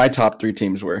me who my top 3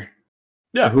 teams were.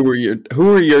 Yeah. Who were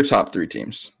your top 3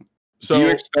 teams? So, do you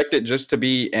expect it just to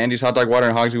be Andy's Hot Dog Water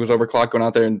and Hogs Eagles Overclock going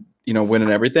out there and,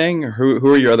 winning everything? Or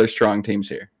who are your other strong teams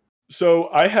here? So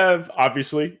I have,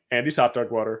 obviously, Andy's Hot Dog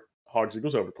Water, Hogs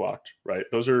Eagles Overclocked, right?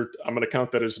 Those are, I'm going to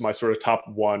count that as my sort of top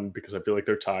 1 because I feel like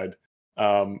they're tied.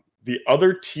 The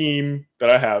other team that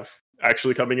I have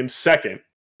actually coming in second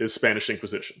is Spanish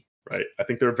Inquisition, right? I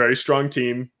think they're a very strong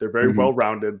team. They're very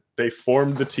well-rounded. They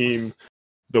formed the team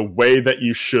the way that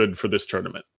you should for this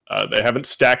tournament. They haven't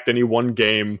stacked any one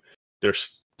game. They're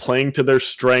playing to their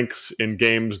strengths in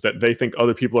games that they think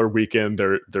other people are weak in.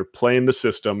 They're playing the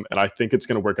system, and I think it's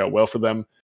going to work out well for them.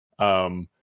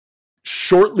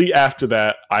 Shortly after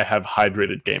that, I have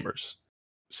Hydrated Gamers,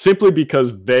 simply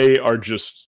because they are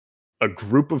just a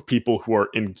group of people who are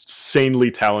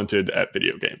insanely talented at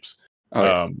video games. Oh,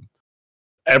 yeah.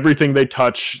 Everything they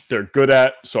touch, they're good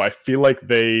at. So I feel like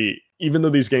even though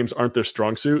these games aren't their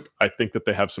strong suit, I think that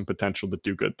they have some potential to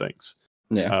do good things.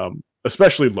 Yeah.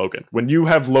 Especially Logan. When you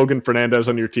have Logan Fernandez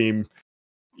on your team,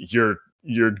 you're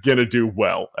gonna do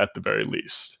well at the very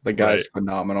least. The guy's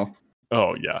phenomenal.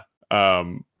 Oh yeah.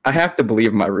 I have to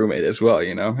believe my roommate as well.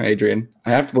 Adrian.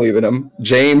 I have to believe in him.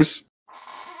 James.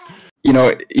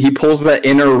 He pulls that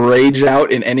inner rage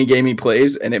out in any game he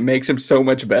plays, and it makes him so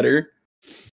much better.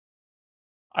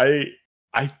 I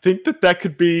think that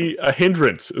could be a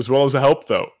hindrance as well as a help,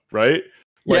 though, right?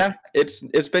 Yeah,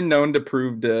 it's been known to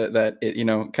prove that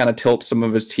it kind of tilts some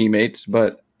of his teammates,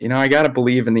 but I gotta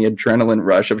believe in the adrenaline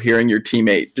rush of hearing your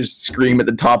teammate just scream at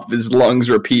the top of his lungs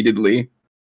repeatedly.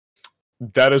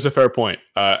 That is a fair point.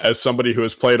 As somebody who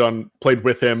has played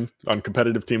with him on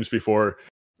competitive teams before,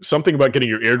 something about getting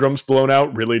your eardrums blown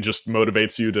out really just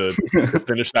motivates you to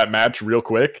finish that match real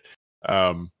quick,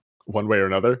 one way or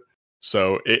another.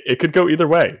 So it could go either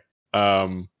way.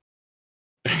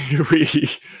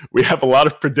 We have a lot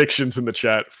of predictions in the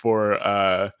chat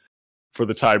for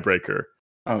the tiebreaker.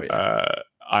 Oh yeah.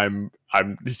 I'm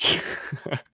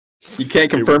You can't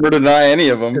confirm or deny any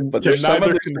of them, but there's some of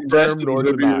the suggestions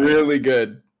would be really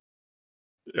good.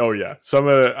 Oh yeah,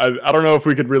 I don't know if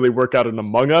we could really work out an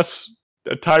Among Us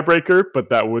tiebreaker, but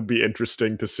that would be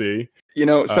interesting to see.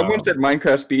 Someone said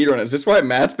Minecraft speedrun. Is this why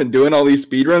Matt's been doing all these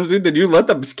speedruns, dude? Did you let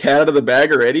the cat out of the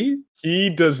bag already? He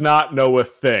does not know a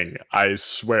thing, I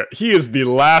swear. He is the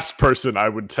last person I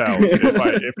would tell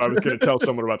if I was going to tell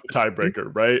someone about the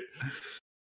tiebreaker, right?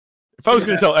 If I was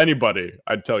going to tell anybody,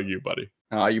 I'd tell you, buddy.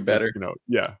 Oh, you better.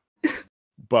 Yeah.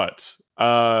 But,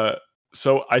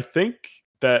 so I think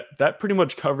that pretty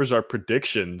much covers our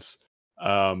predictions.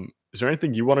 Is there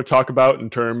anything you want to talk about in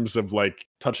terms of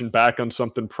touching back on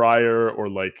something prior or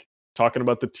talking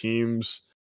about the teams?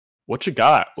 What you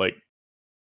got? Your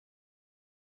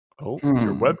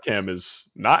webcam is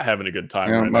not having a good time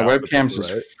right my now. My webcam's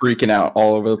just freaking out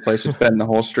all over the place. It's been the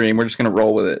whole stream. We're just going to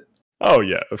roll with it. Oh,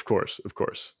 yeah, of course.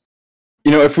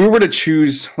 If we were to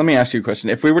choose, let me ask you a question.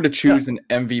 If we were to choose an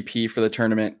MVP for the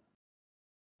tournament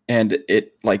and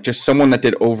it just someone that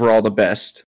did overall the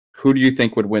best, who do you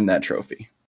think would win that trophy?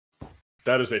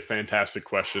 That is a fantastic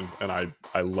question, and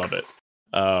I love it.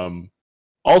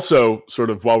 Also, sort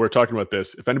of while we're talking about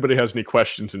this, if anybody has any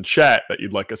questions in chat that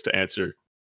you'd like us to answer,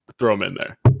 throw them in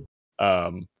there.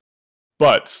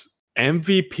 But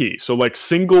MVP, so like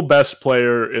single best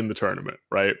player in the tournament,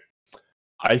 right?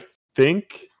 I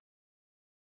think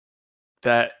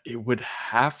that it would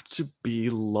have to be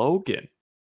Logan.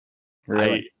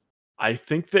 Really? I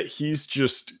think that he's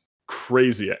just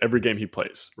crazy at every game he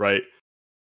plays, right?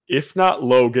 If not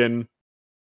Logan,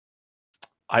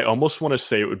 I almost want to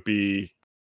say it would be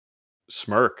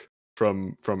Smirk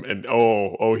from and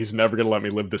he's never gonna let me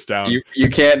live this down. You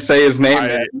can't say his name.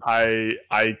 I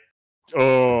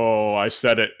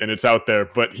said it and it's out there,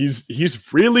 but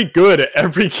he's really good at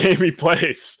every game he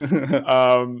plays.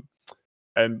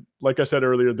 And like I said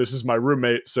earlier, this is my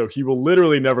roommate, so he will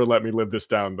literally never let me live this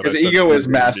down. His ego is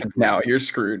massive now. You're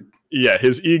screwed. Yeah,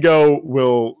 his ego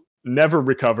will never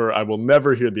recover. I will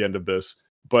never hear the end of this.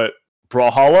 But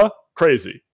Brawlhalla,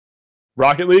 crazy.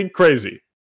 Rocket League, crazy.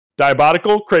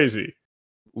 Diabotical, crazy.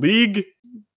 League,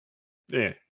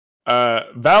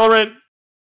 Valorant,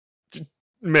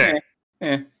 meh.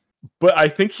 But I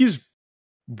think he's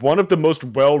one of the most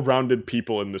well-rounded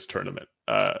people in this tournament.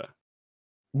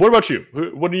 What about you?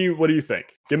 What do you think?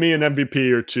 Give me an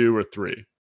MVP or 2 or 3.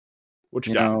 What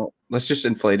you got? Let's just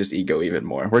inflate his ego even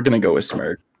more. We're gonna go with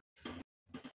Smirk.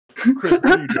 Chris, what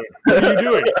are you doing? What are you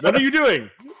doing? What are you doing?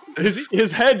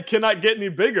 His head cannot get any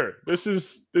bigger. This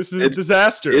is a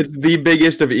disaster. It's the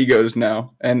biggest of egos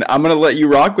now, and I'm gonna let you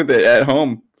rock with it at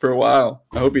home for a while.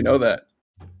 I hope you know that.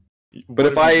 But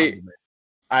if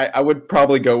I would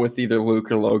probably go with either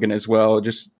Luke or Logan as well.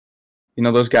 Just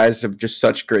those guys have just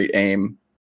such great aim,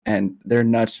 and they're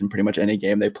nuts in pretty much any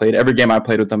game they played. Every game I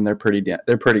played with them, they're pretty good.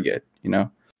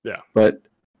 Yeah. But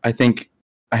I think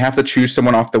I have to choose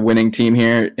someone off the winning team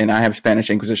here, and I have Spanish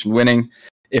Inquisition winning.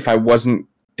 If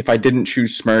I didn't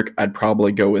choose Smirk, I'd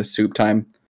probably go with Soup Time.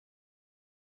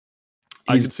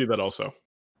 I can see that also.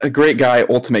 A great guy,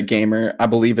 ultimate gamer. I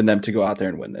believe in them to go out there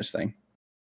and win this thing.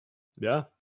 Yeah.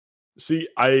 See,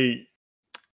 I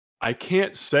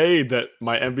can't say that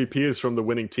my MVP is from the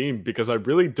winning team because I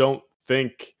really don't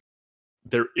think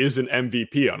there is an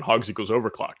MVP on Hogs equals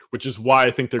Overclocked, which is why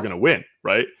I think they're going to win,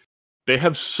 right? They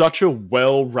have such a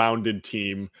well-rounded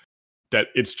team that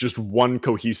it's just one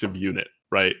cohesive unit,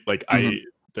 right? Like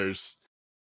there's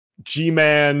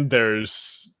G-Man,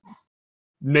 there's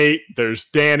Nate, there's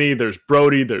Danny, there's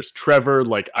Brody, there's Trevor.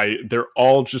 They're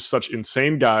all just such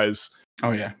insane guys.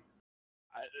 Oh yeah.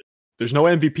 There's no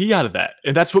MVP out of that,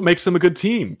 and that's what makes them a good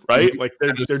team, right? Like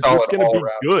they're just going to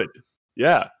be good.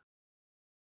 Yeah.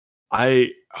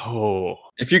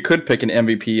 If you could pick an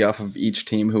MVP off of each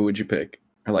team, who would you pick?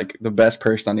 Or like the best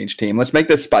person on each team? Let's make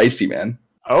this spicy, man.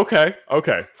 Okay.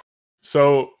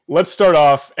 So let's start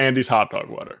off Andy's hot dog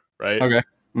water, right? Okay.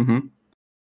 Mm-hmm.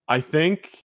 I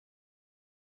think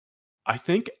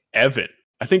Evan.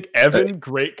 I think Evan,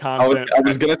 great content. I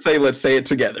was gonna say, let's say it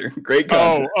together. Great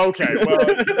content. Oh, okay. Well,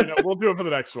 we'll do it for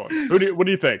the next one. What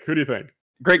do you think? Who do you think?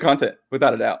 Great content,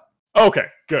 without a doubt. Okay,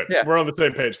 good. Yeah. We're on the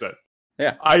same page then.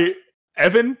 Yeah.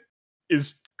 Evan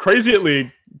is crazy at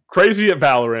League, crazy at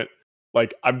Valorant.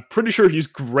 Like, I'm pretty sure he's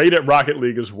great at Rocket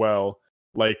League as well.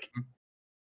 Like,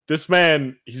 this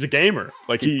man, he's a gamer.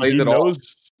 Like, he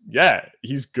knows. Yeah,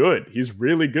 he's good. He's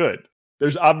really good.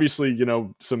 There's obviously,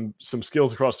 some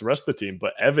skills across the rest of the team,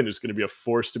 but Evan is going to be a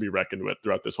force to be reckoned with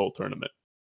throughout this whole tournament.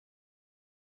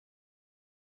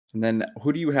 And then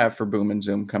who do you have for Boom and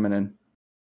Zoom coming in?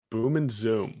 Boom and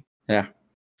Zoom. Yeah.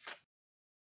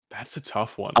 That's a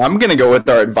tough one. I'm going to go with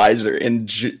our advisor in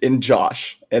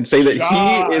Josh and say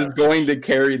that he is going to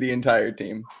carry the entire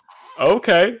team.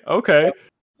 Okay.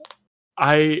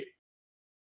 I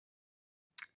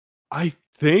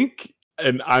think,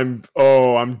 and I'm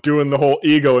doing the whole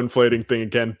ego inflating thing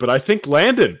again, but I think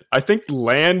Landon. I think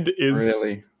Land is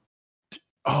really.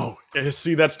 Oh,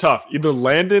 see, that's tough. Either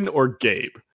Landon or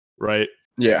Gabe, right?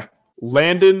 Yeah.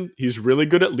 Landon, he's really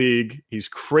good at League. He's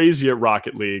crazy at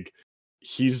Rocket League.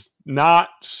 He's not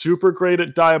super great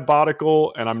at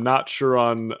Diabotical, and I'm not sure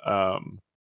on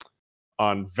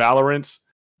Valorant.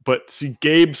 But see,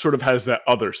 Gabe sort of has that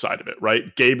other side of it,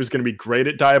 right? Gabe is going to be great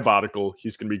at Diabotical.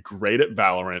 He's going to be great at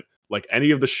Valorant. Like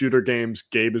any of the shooter games,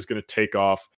 Gabe is going to take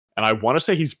off. And I want to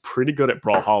say he's pretty good at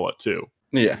Brawlhalla too.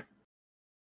 Yeah.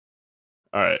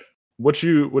 All right. What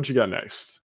you got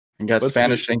next? I got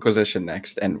Spanish Inquisition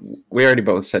next, and we already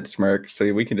both said Smirk,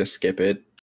 so we can just skip it.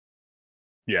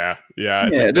 Yeah.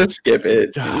 Just skip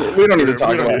it. We don't need to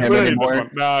talk about him anymore.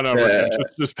 No, yeah.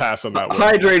 Just pass on that one.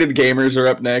 Hydrated gamers are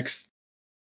up next.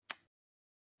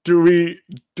 Do we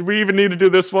even need to do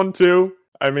this one too?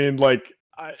 I mean, like,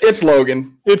 it's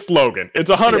Logan. It's Logan. It's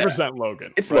 100%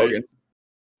 Logan. It's right? Logan.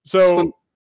 So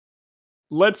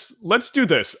let's do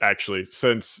this actually,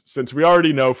 since we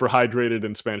already know for Hydrated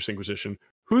and Spanish Inquisition,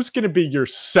 who's going to be your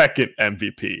second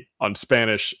MVP on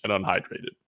Spanish and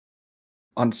Unhydrated?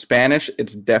 On Spanish,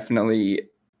 it's definitely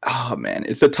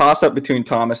it's a toss up between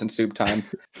Thomas and Soup Time.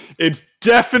 It's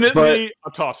definitely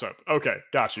a toss up. Okay,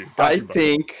 got you.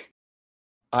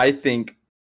 I think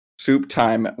Soup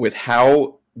Time, with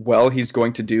how well he's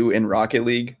going to do in Rocket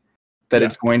League, that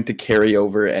it's going to carry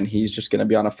over, and he's just going to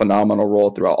be on a phenomenal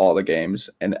roll throughout all the games.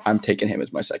 And I'm taking him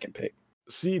as my second pick.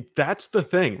 See, that's the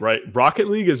thing, right? Rocket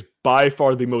League is by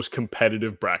far the most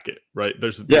competitive bracket, right?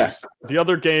 There's the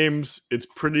other games, it's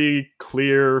pretty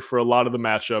clear for a lot of the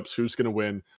matchups who's going to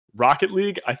win. Rocket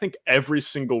League, I think every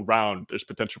single round there's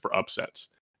potential for upsets.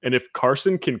 And if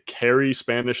Carson can carry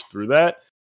Spanish through that,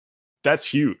 that's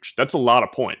huge. That's a lot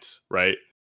of points, right?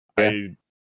 Yeah.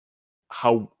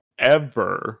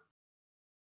 However,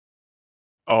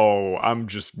 I'm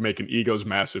just making egos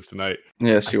massive tonight.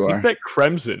 Yes, you are. I think that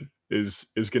Crimson is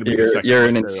going to be the second. You're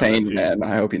an insane man.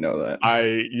 I hope you know that.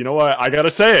 You know what? I got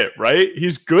to say it, right?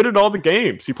 He's good at all the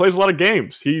games. He plays a lot of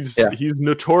games. He's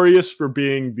notorious for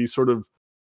being the sort of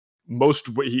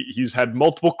he's had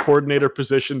multiple coordinator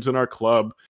positions in our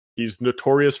club. He's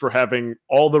notorious for having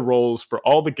all the roles for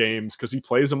all the games because he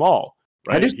plays them all.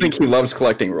 Right? I just think he loves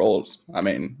collecting roles. I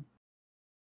mean,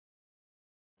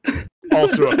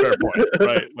 also a fair point,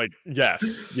 right? Like,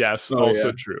 yes,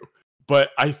 true.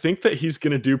 But I think that he's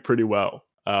going to do pretty well.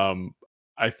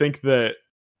 I think that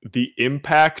the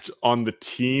impact on the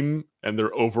team and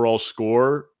their overall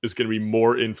score is going to be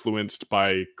more influenced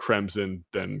by Crimson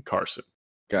than Carson.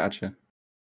 Gotcha.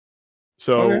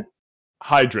 So,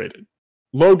 Hydrated.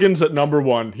 Logan's at number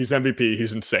 1. He's MVP.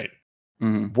 He's insane.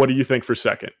 Mm-hmm. What do you think for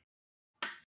second?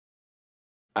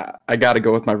 I got to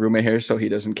go with my roommate here so he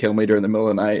doesn't kill me during the middle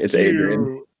of the night. It's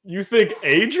Adrian. You think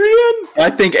Adrian? I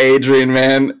think Adrian,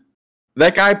 man.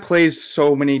 That guy plays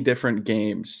so many different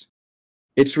games.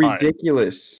 It's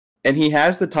ridiculous. And he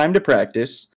has the time to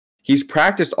practice. He's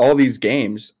practiced all these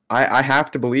games. I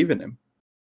have to believe in him.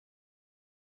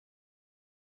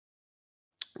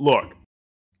 Look,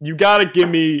 you got to give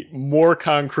me more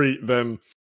concrete than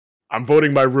I'm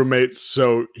voting my roommate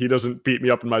so he doesn't beat me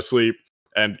up in my sleep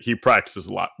and he practices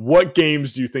a lot. What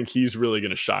games do you think he's really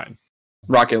going to shine?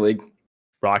 Rocket League.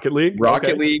 Rocket League?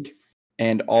 Rocket League.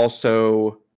 And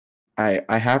also, I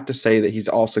have to say that he's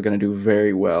also going to do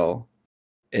very well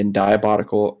in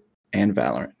Diabolical and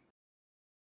Valorant.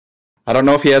 I don't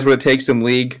know if he has what it takes in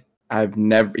League.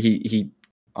 He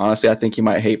honestly, I think he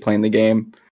might hate playing the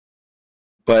game.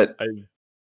 But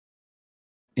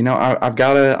I've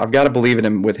got to believe in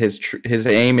him with his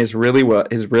aim is really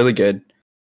good.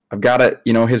 I've got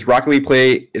to, his Rocket League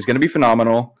play is going to be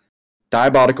phenomenal.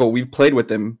 Diabolical, we've played with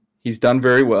him. He's done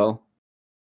very well.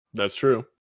 That's true.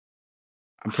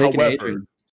 I'm taking Adrian.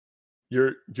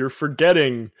 You're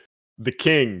forgetting the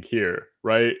king here,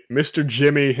 right? Mr.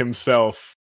 Jimmy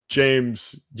himself,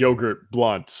 James Yogurt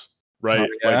Blunt, right? Oh,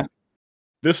 yeah? Like,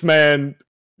 this man,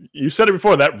 you said it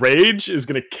before, that rage is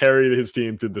going to carry his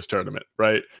team through this tournament,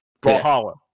 right?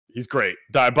 Brawlhalla, he's great.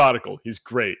 Diabolical, he's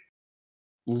great.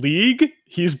 League,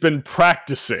 he's been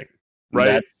practicing,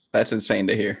 right? That's insane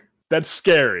to hear. That's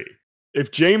scary.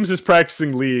 If James is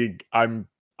practicing League, I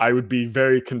would be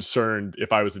very concerned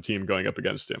if I was a team going up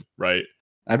against him, right?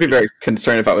 I'd be very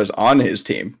concerned if I was on his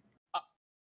team.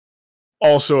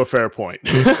 Also a fair point.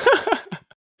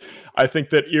 I think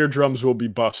that eardrums will be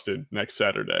busted next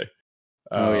Saturday.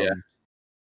 Yeah.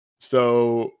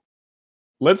 So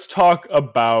let's talk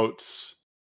about,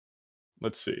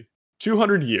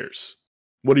 200 years.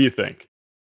 What do you think?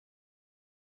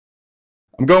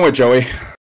 I'm going with Joey.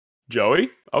 Joey?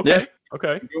 Okay. Yeah.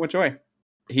 Okay. I'm going with Joey.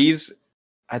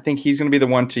 I think he's going to be the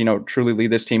one to, truly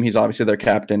lead this team. He's obviously their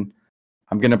captain.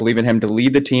 I'm going to believe in him to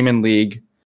lead the team in League,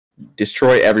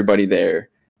 destroy everybody there.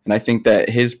 And I think that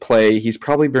his play, he's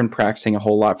probably been practicing a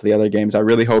whole lot for the other games. I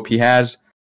really hope he has,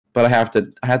 but I have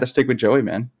to stick with Joey,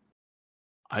 man.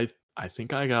 I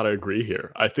think I got to agree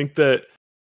here. I think that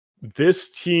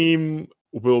this team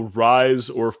will rise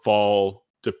or fall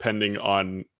depending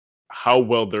on how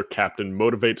well their captain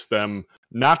motivates them,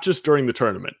 not just during the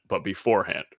tournament, but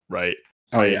beforehand, right?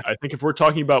 Yeah. I think if we're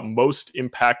talking about most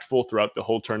impactful throughout the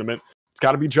whole tournament, it's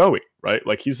got to be Joey, right?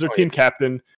 Like, he's their team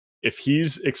captain. If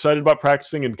he's excited about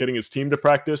practicing and getting his team to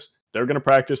practice, they're going to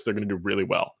practice. They're going to do really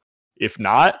well. If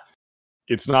not,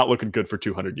 it's not looking good for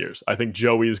 200 years. I think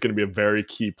Joey is going to be a very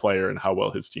key player in how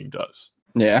well his team does.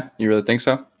 Yeah, you really think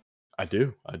so? I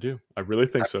do. I really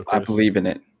think so, Chris. I believe in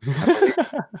it.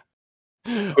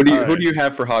 Who do you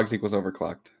have for Hogs equals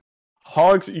Overclocked?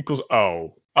 Hogs equals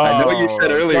I know you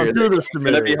said earlier don't do this to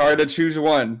me. It's going to be hard to choose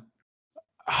one.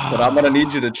 but I'm gonna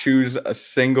need you to choose a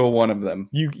single one of them.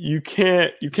 You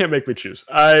can't make me choose.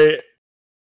 I'll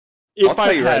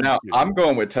tell you right now, I'm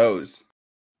going with Toes.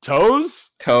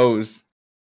 Toes? Toes.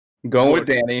 I'm going with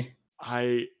Danny.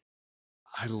 I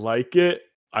like it.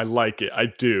 I like it. I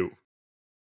do.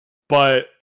 But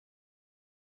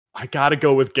I gotta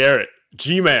go with Garrett.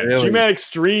 G-Man. Really? G-Man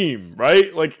Extreme,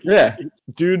 right? Like, yeah.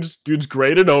 Dude's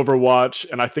great at Overwatch,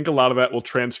 and I think a lot of that will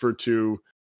transfer to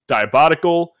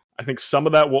Diabolical. I think some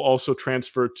of that will also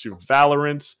transfer to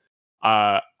Valorant.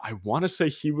 I want to say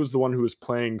he was the one who was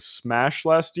playing Smash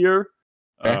last year.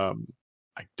 Okay.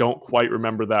 I don't quite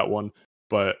remember that one,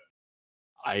 but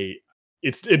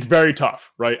it's very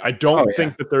tough, right? I don't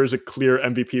think that there's a clear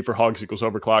MVP for Hogs equals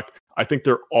Overclock. I think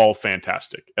they're all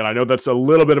fantastic. And I know that's a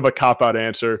little bit of a cop-out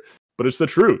answer, but it's the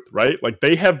truth, right? Like,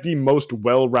 they have the most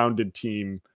well-rounded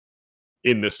team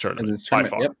in this tournament, by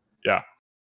far. Yep. Yeah.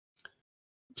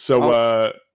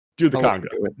 So, do the conga.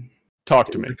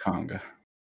 Talk to me. Conga.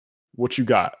 What you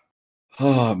got?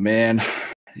 Oh, man.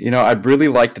 I'd really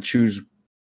like to choose...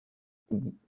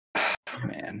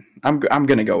 Man, I'm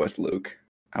going to go with Luke.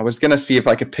 I was going to see if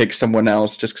I could pick someone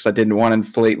else just because I didn't want to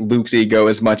inflate Luke's ego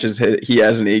as much as he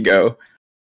has an ego.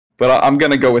 But I'm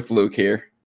going to go with Luke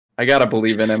here. I got to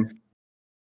believe in him.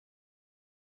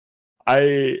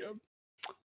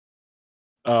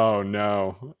 Oh,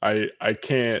 no. I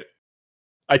can't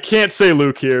say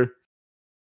Luke here.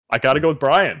 I got to go with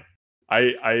Brian.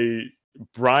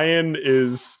 Brian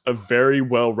is a very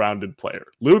well-rounded player.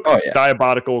 Luke,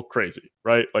 Diabolical, crazy,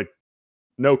 right? Like,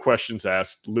 no questions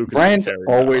asked. Luke. Brian's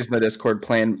always in the Discord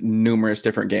playing numerous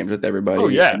different games with everybody. Oh,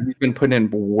 yeah. He's been putting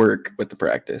in work with the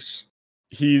practice.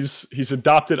 He's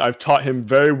adopted. I've taught him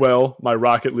very well my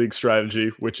Rocket League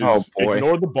strategy, which is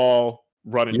ignore the ball,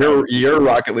 run it. Your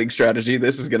Rocket League strategy.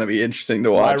 This is going to be interesting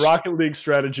to watch. My Rocket League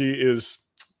strategy is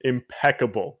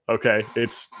impeccable. Okay,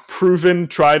 it's proven,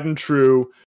 tried and true.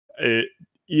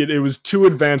 It was too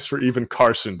advanced for even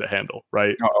Carson to handle,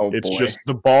 right? It's just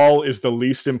the ball is the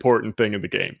least important thing in the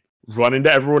game. Run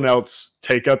into everyone else,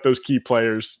 take out those key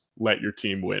players, let your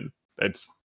team win.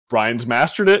 Brian's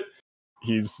mastered it.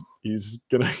 He's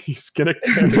gonna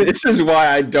This is why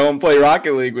I don't play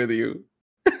Rocket League with you.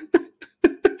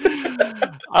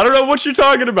 I don't know what you're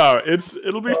talking about.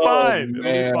 It'll be fine.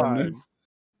 Man. It'll be fine.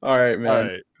 All right, man. All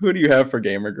right. Who do you have for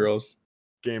Gamer Girls?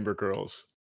 Gamer Girls.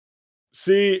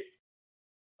 See,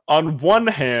 on one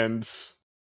hand,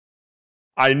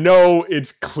 I know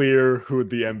it's clear who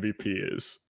the MVP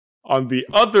is. On the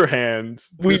other hand,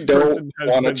 we don't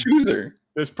want to choose her.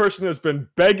 This person has been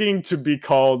begging to be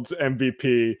called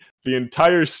MVP the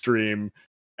entire stream,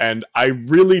 and I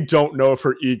really don't know if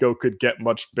her ego could get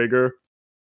much bigger.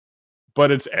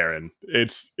 But it's Erin.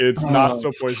 It's not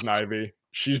so Poison Ivy.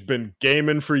 She's been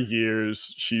gaming for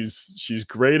years. She's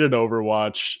great at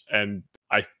Overwatch, and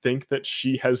I think that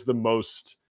she has the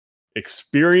most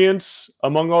experience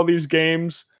among all these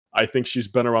games. I think she's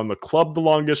been around the club the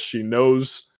longest. She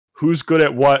knows who's good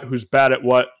at what, who's bad at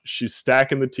what. She's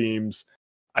stacking the teams.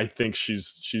 I think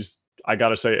she's I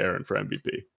gotta say Erin for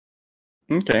MVP.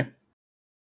 Okay.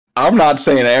 I'm not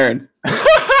saying Erin.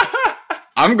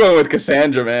 I'm going with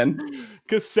Cassandra, man.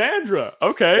 Cassandra.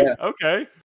 Okay. Yeah. Okay.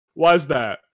 Why's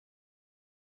that?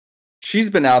 She's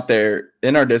been out there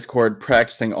in our Discord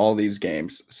practicing all these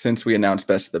games since we announced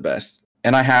Best of the Best.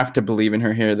 And I have to believe in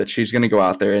her here that she's going to go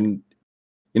out there. And,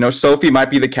 Sophie might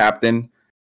be the captain,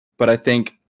 but I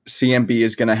think CMB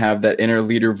is going to have that inner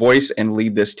leader voice and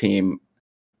lead this team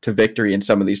to victory in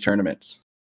some of these tournaments.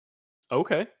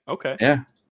 Okay. Yeah.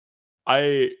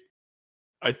 I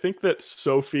think that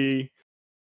Sophie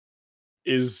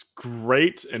is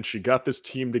great, and she got this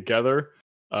team together.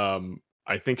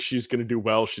 I think she's going to do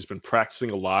well. She's been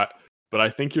practicing a lot, but I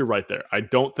think you're right there. I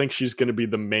don't think she's going to be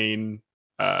the main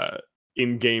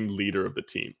in-game leader of the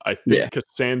team. I think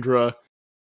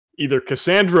either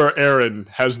Cassandra or Erin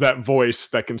has that voice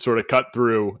that can sort of cut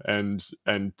through and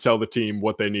tell the team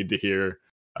what they need to hear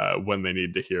when they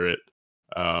need to hear it.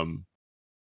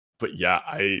 But yeah,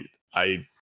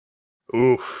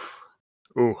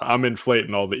 I'm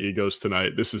inflating all the egos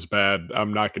tonight. This is bad.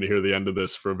 I'm not going to hear the end of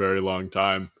this for a very long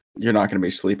time. You're not going to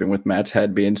be sleeping with Matt's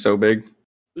head being so big.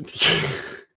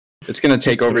 It's going to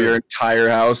take over your entire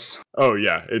house. Oh,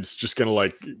 yeah. It's just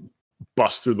going to,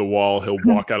 bust through the wall. He'll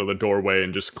walk out of the doorway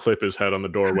and just clip his head on the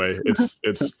doorway. It's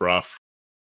rough.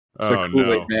 It's a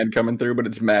Kool-Aid man coming through, but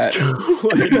it's Matt.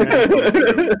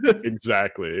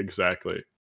 Exactly.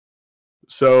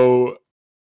 So,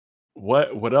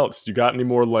 what else? You got any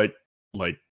more, like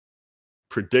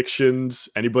predictions?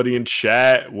 Anybody in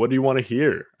chat? What do you want to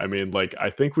hear? I mean, I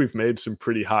think we've made some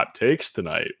pretty hot takes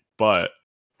tonight, but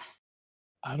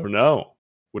I don't know.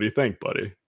 What do you think,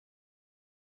 buddy?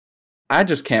 I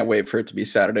just can't wait for it to be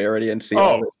Saturday already and see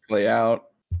all this play out.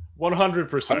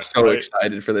 100%. I'm so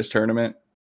excited for this tournament.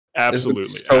 Absolutely.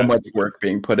 There's so much work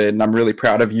being put in, and I'm really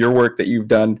proud of your work that you've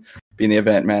done being the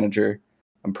event manager.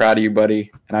 I'm proud of you,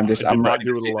 buddy, and I'm ready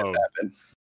to see this happen.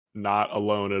 Not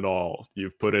alone at all.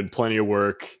 You've put in plenty of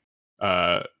work.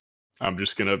 I'm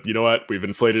just gonna, you know what? We've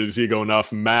inflated his ego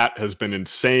enough. Matt has been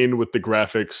insane with the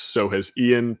graphics. So has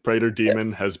Ian. Prater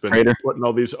Demon has been putting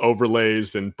all these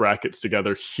overlays and brackets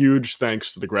together. Huge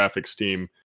thanks to the graphics team.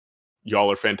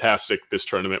 Y'all are fantastic. This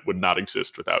tournament would not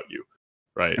exist without you,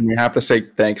 right? And we have to say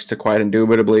thanks to Quite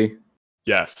Indubitably.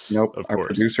 Yes, of our course.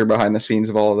 Producer behind the scenes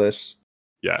of all of this.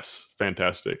 Yes,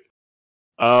 fantastic.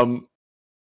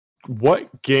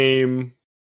 What game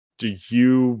do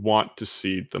you want to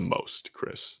see the most,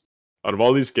 Chris? Out of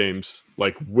all these games,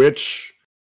 like which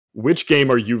game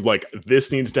are you like,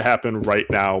 this needs to happen right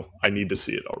now? I need to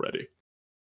see it already.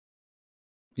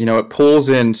 You know, it pulls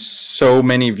in so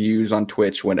many views on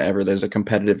Twitch whenever there's a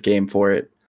competitive game for it.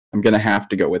 I'm going to have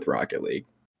to go with Rocket League.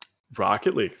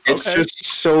 Rocket League. It's just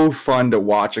so fun to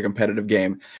watch a competitive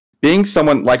game. Being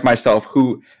someone like myself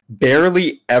who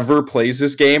barely ever plays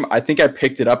this game, I think I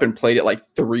picked it up and played it like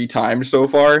 3 times so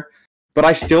far. But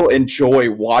I still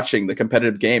enjoy watching the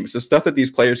competitive games. The stuff that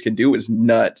these players can do is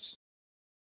nuts.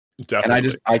 Definitely.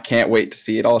 And I can't wait to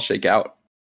see it all shake out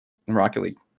in Rocket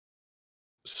League.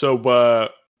 So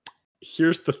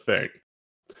here's the thing.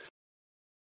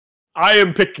 I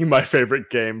am picking my favorite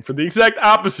game for the exact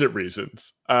opposite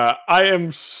reasons. I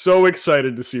am so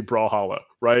excited to see Brawlhalla,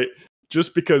 right?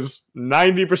 Just because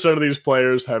 90% of these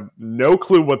players have no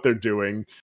clue what they're doing.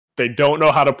 They don't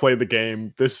know how to play the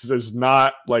game. This is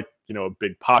not like, you know, a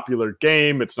big popular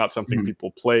game. It's not something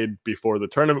people played before the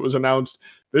tournament was announced.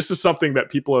 This is something that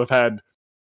people have had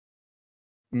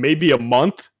maybe a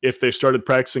month, if they started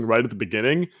practicing right at the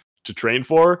beginning, to train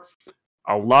for.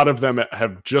 A lot of them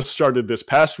have just started this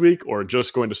past week or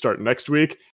just going to start next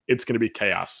week. It's going to be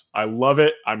chaos. I love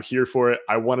it. I'm here for it.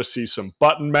 I want to see some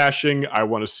button mashing. I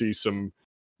want to see some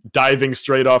diving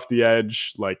straight off the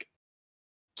edge. Like,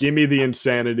 give me the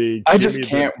insanity. I just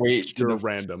can't wait to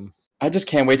random. I just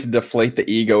can't wait to deflate the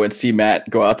ego and see Matt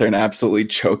go out there and absolutely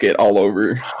choke it all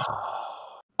over.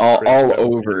 all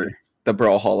over the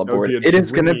Brawlhalla board. It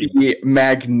is going to be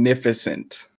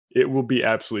magnificent. It will be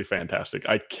absolutely fantastic.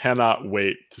 I cannot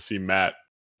wait to see Matt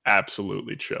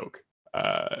absolutely choke.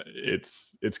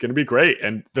 It's going to be great.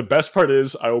 And the best part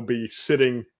is I will be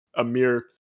sitting a mere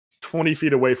 20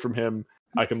 feet away from him.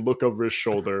 I can look over his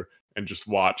shoulder and just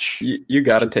watch. You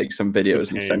got to take some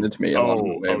videos and send it to me along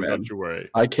the way, man. Don't you worry.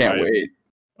 I can't wait.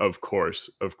 Of course.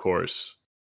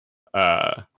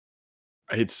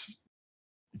 It's,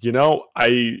 you know,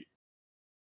 I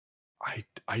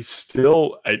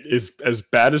still, as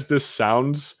bad as this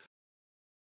sounds,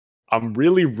 I'm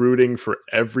really rooting for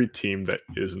every team that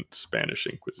isn't Spanish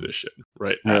Inquisition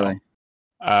right now. Really?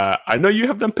 I know you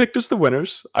have them picked as the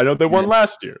winners. I know they won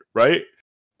last year, right?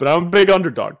 But I'm a big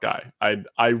underdog guy. I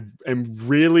am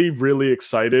really, really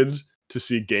excited to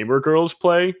see Gamer Girls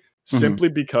play, simply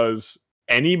because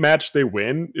any match they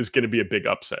win is going to be a big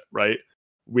upset, right?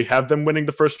 We have them winning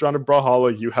the first round of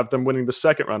Brawlhalla. You have them winning the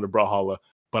second round of Brawlhalla.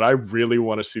 But I really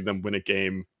want to see them win a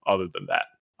game other than that.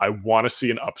 I want to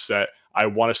see an upset. I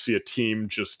want to see a team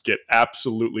just get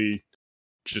absolutely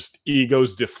just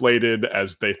egos deflated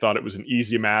as they thought it was an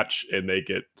easy match and they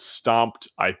get stomped.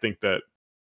 I think that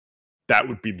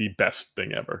would be the best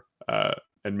thing ever.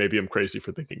 And maybe I'm crazy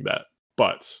for thinking that.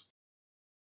 But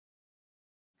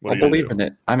I believe in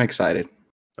it. I'm excited.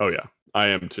 Oh, yeah. I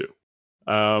am too.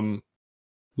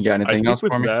 You got anything else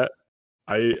for me?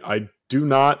 I do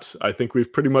not. I think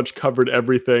we've pretty much covered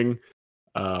everything.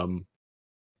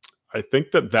 I think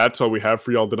that's all we have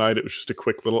for y'all tonight. It was just a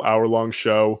quick little hour-long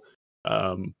show.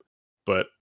 But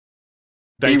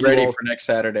be ready for next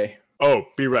Saturday. Oh,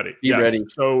 be ready. Be ready.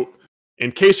 So,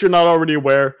 in case you're not already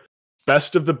aware,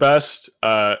 Best of the Best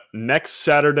next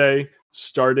Saturday,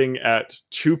 starting at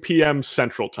 2 p.m.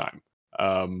 Central Time.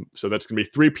 So that's going to be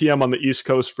 3 p.m. on the East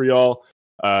Coast for y'all.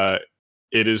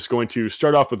 It is going to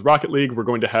start off with Rocket League. We're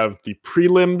going to have the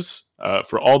prelims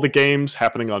for all the games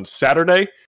happening on Saturday.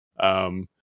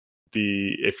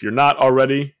 If you're not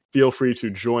already, feel free to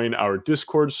join our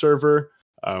Discord server,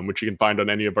 which you can find on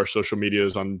any of our social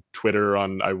medias, on Twitter,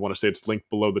 I want to say it's linked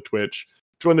below the Twitch.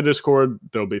 Join the Discord.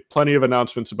 There'll be plenty of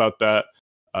announcements about that.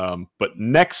 But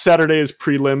next Saturday is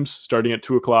prelims starting at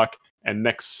 2 o'clock. And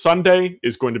next Sunday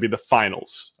is going to be the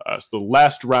finals. So the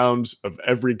last rounds of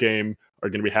every game are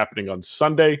going to be happening on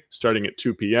Sunday, starting at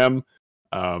 2 p.m.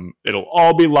 It'll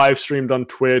all be live streamed on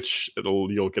Twitch.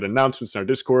 You'll get announcements in our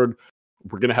Discord.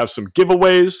 We're going to have some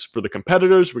giveaways for the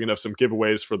competitors. We're going to have some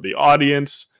giveaways for the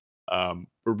audience. We're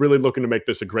really looking to make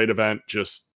this a great event.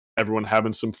 Just everyone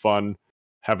having some fun,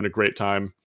 having a great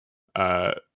time.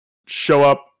 Show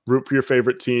up, root for your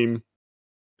favorite team,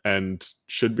 and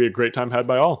should be a great time had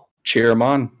by all. Cheer them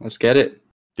on. Let's get it.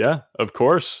 Yeah, of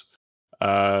course.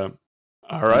 All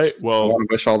right. Well, I want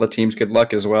to wish all the teams good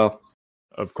luck as well.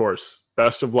 Of course.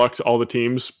 Best of luck to all the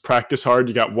teams. Practice hard.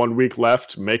 You got 1 week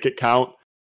left. Make it count.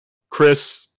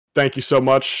 Chris, thank you so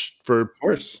much for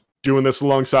doing this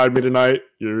alongside me tonight.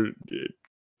 You're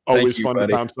always fun to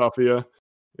bounce off of you.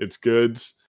 It's good.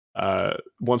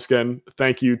 Once again,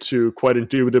 thank you to Quite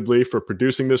Indubitably for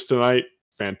producing this tonight.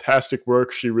 Fantastic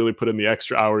work. She really put in the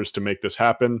extra hours to make this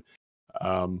happen.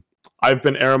 I've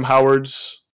been Aram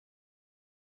Howards.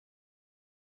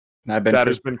 And I've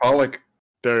been Pollack.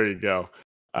 There you go.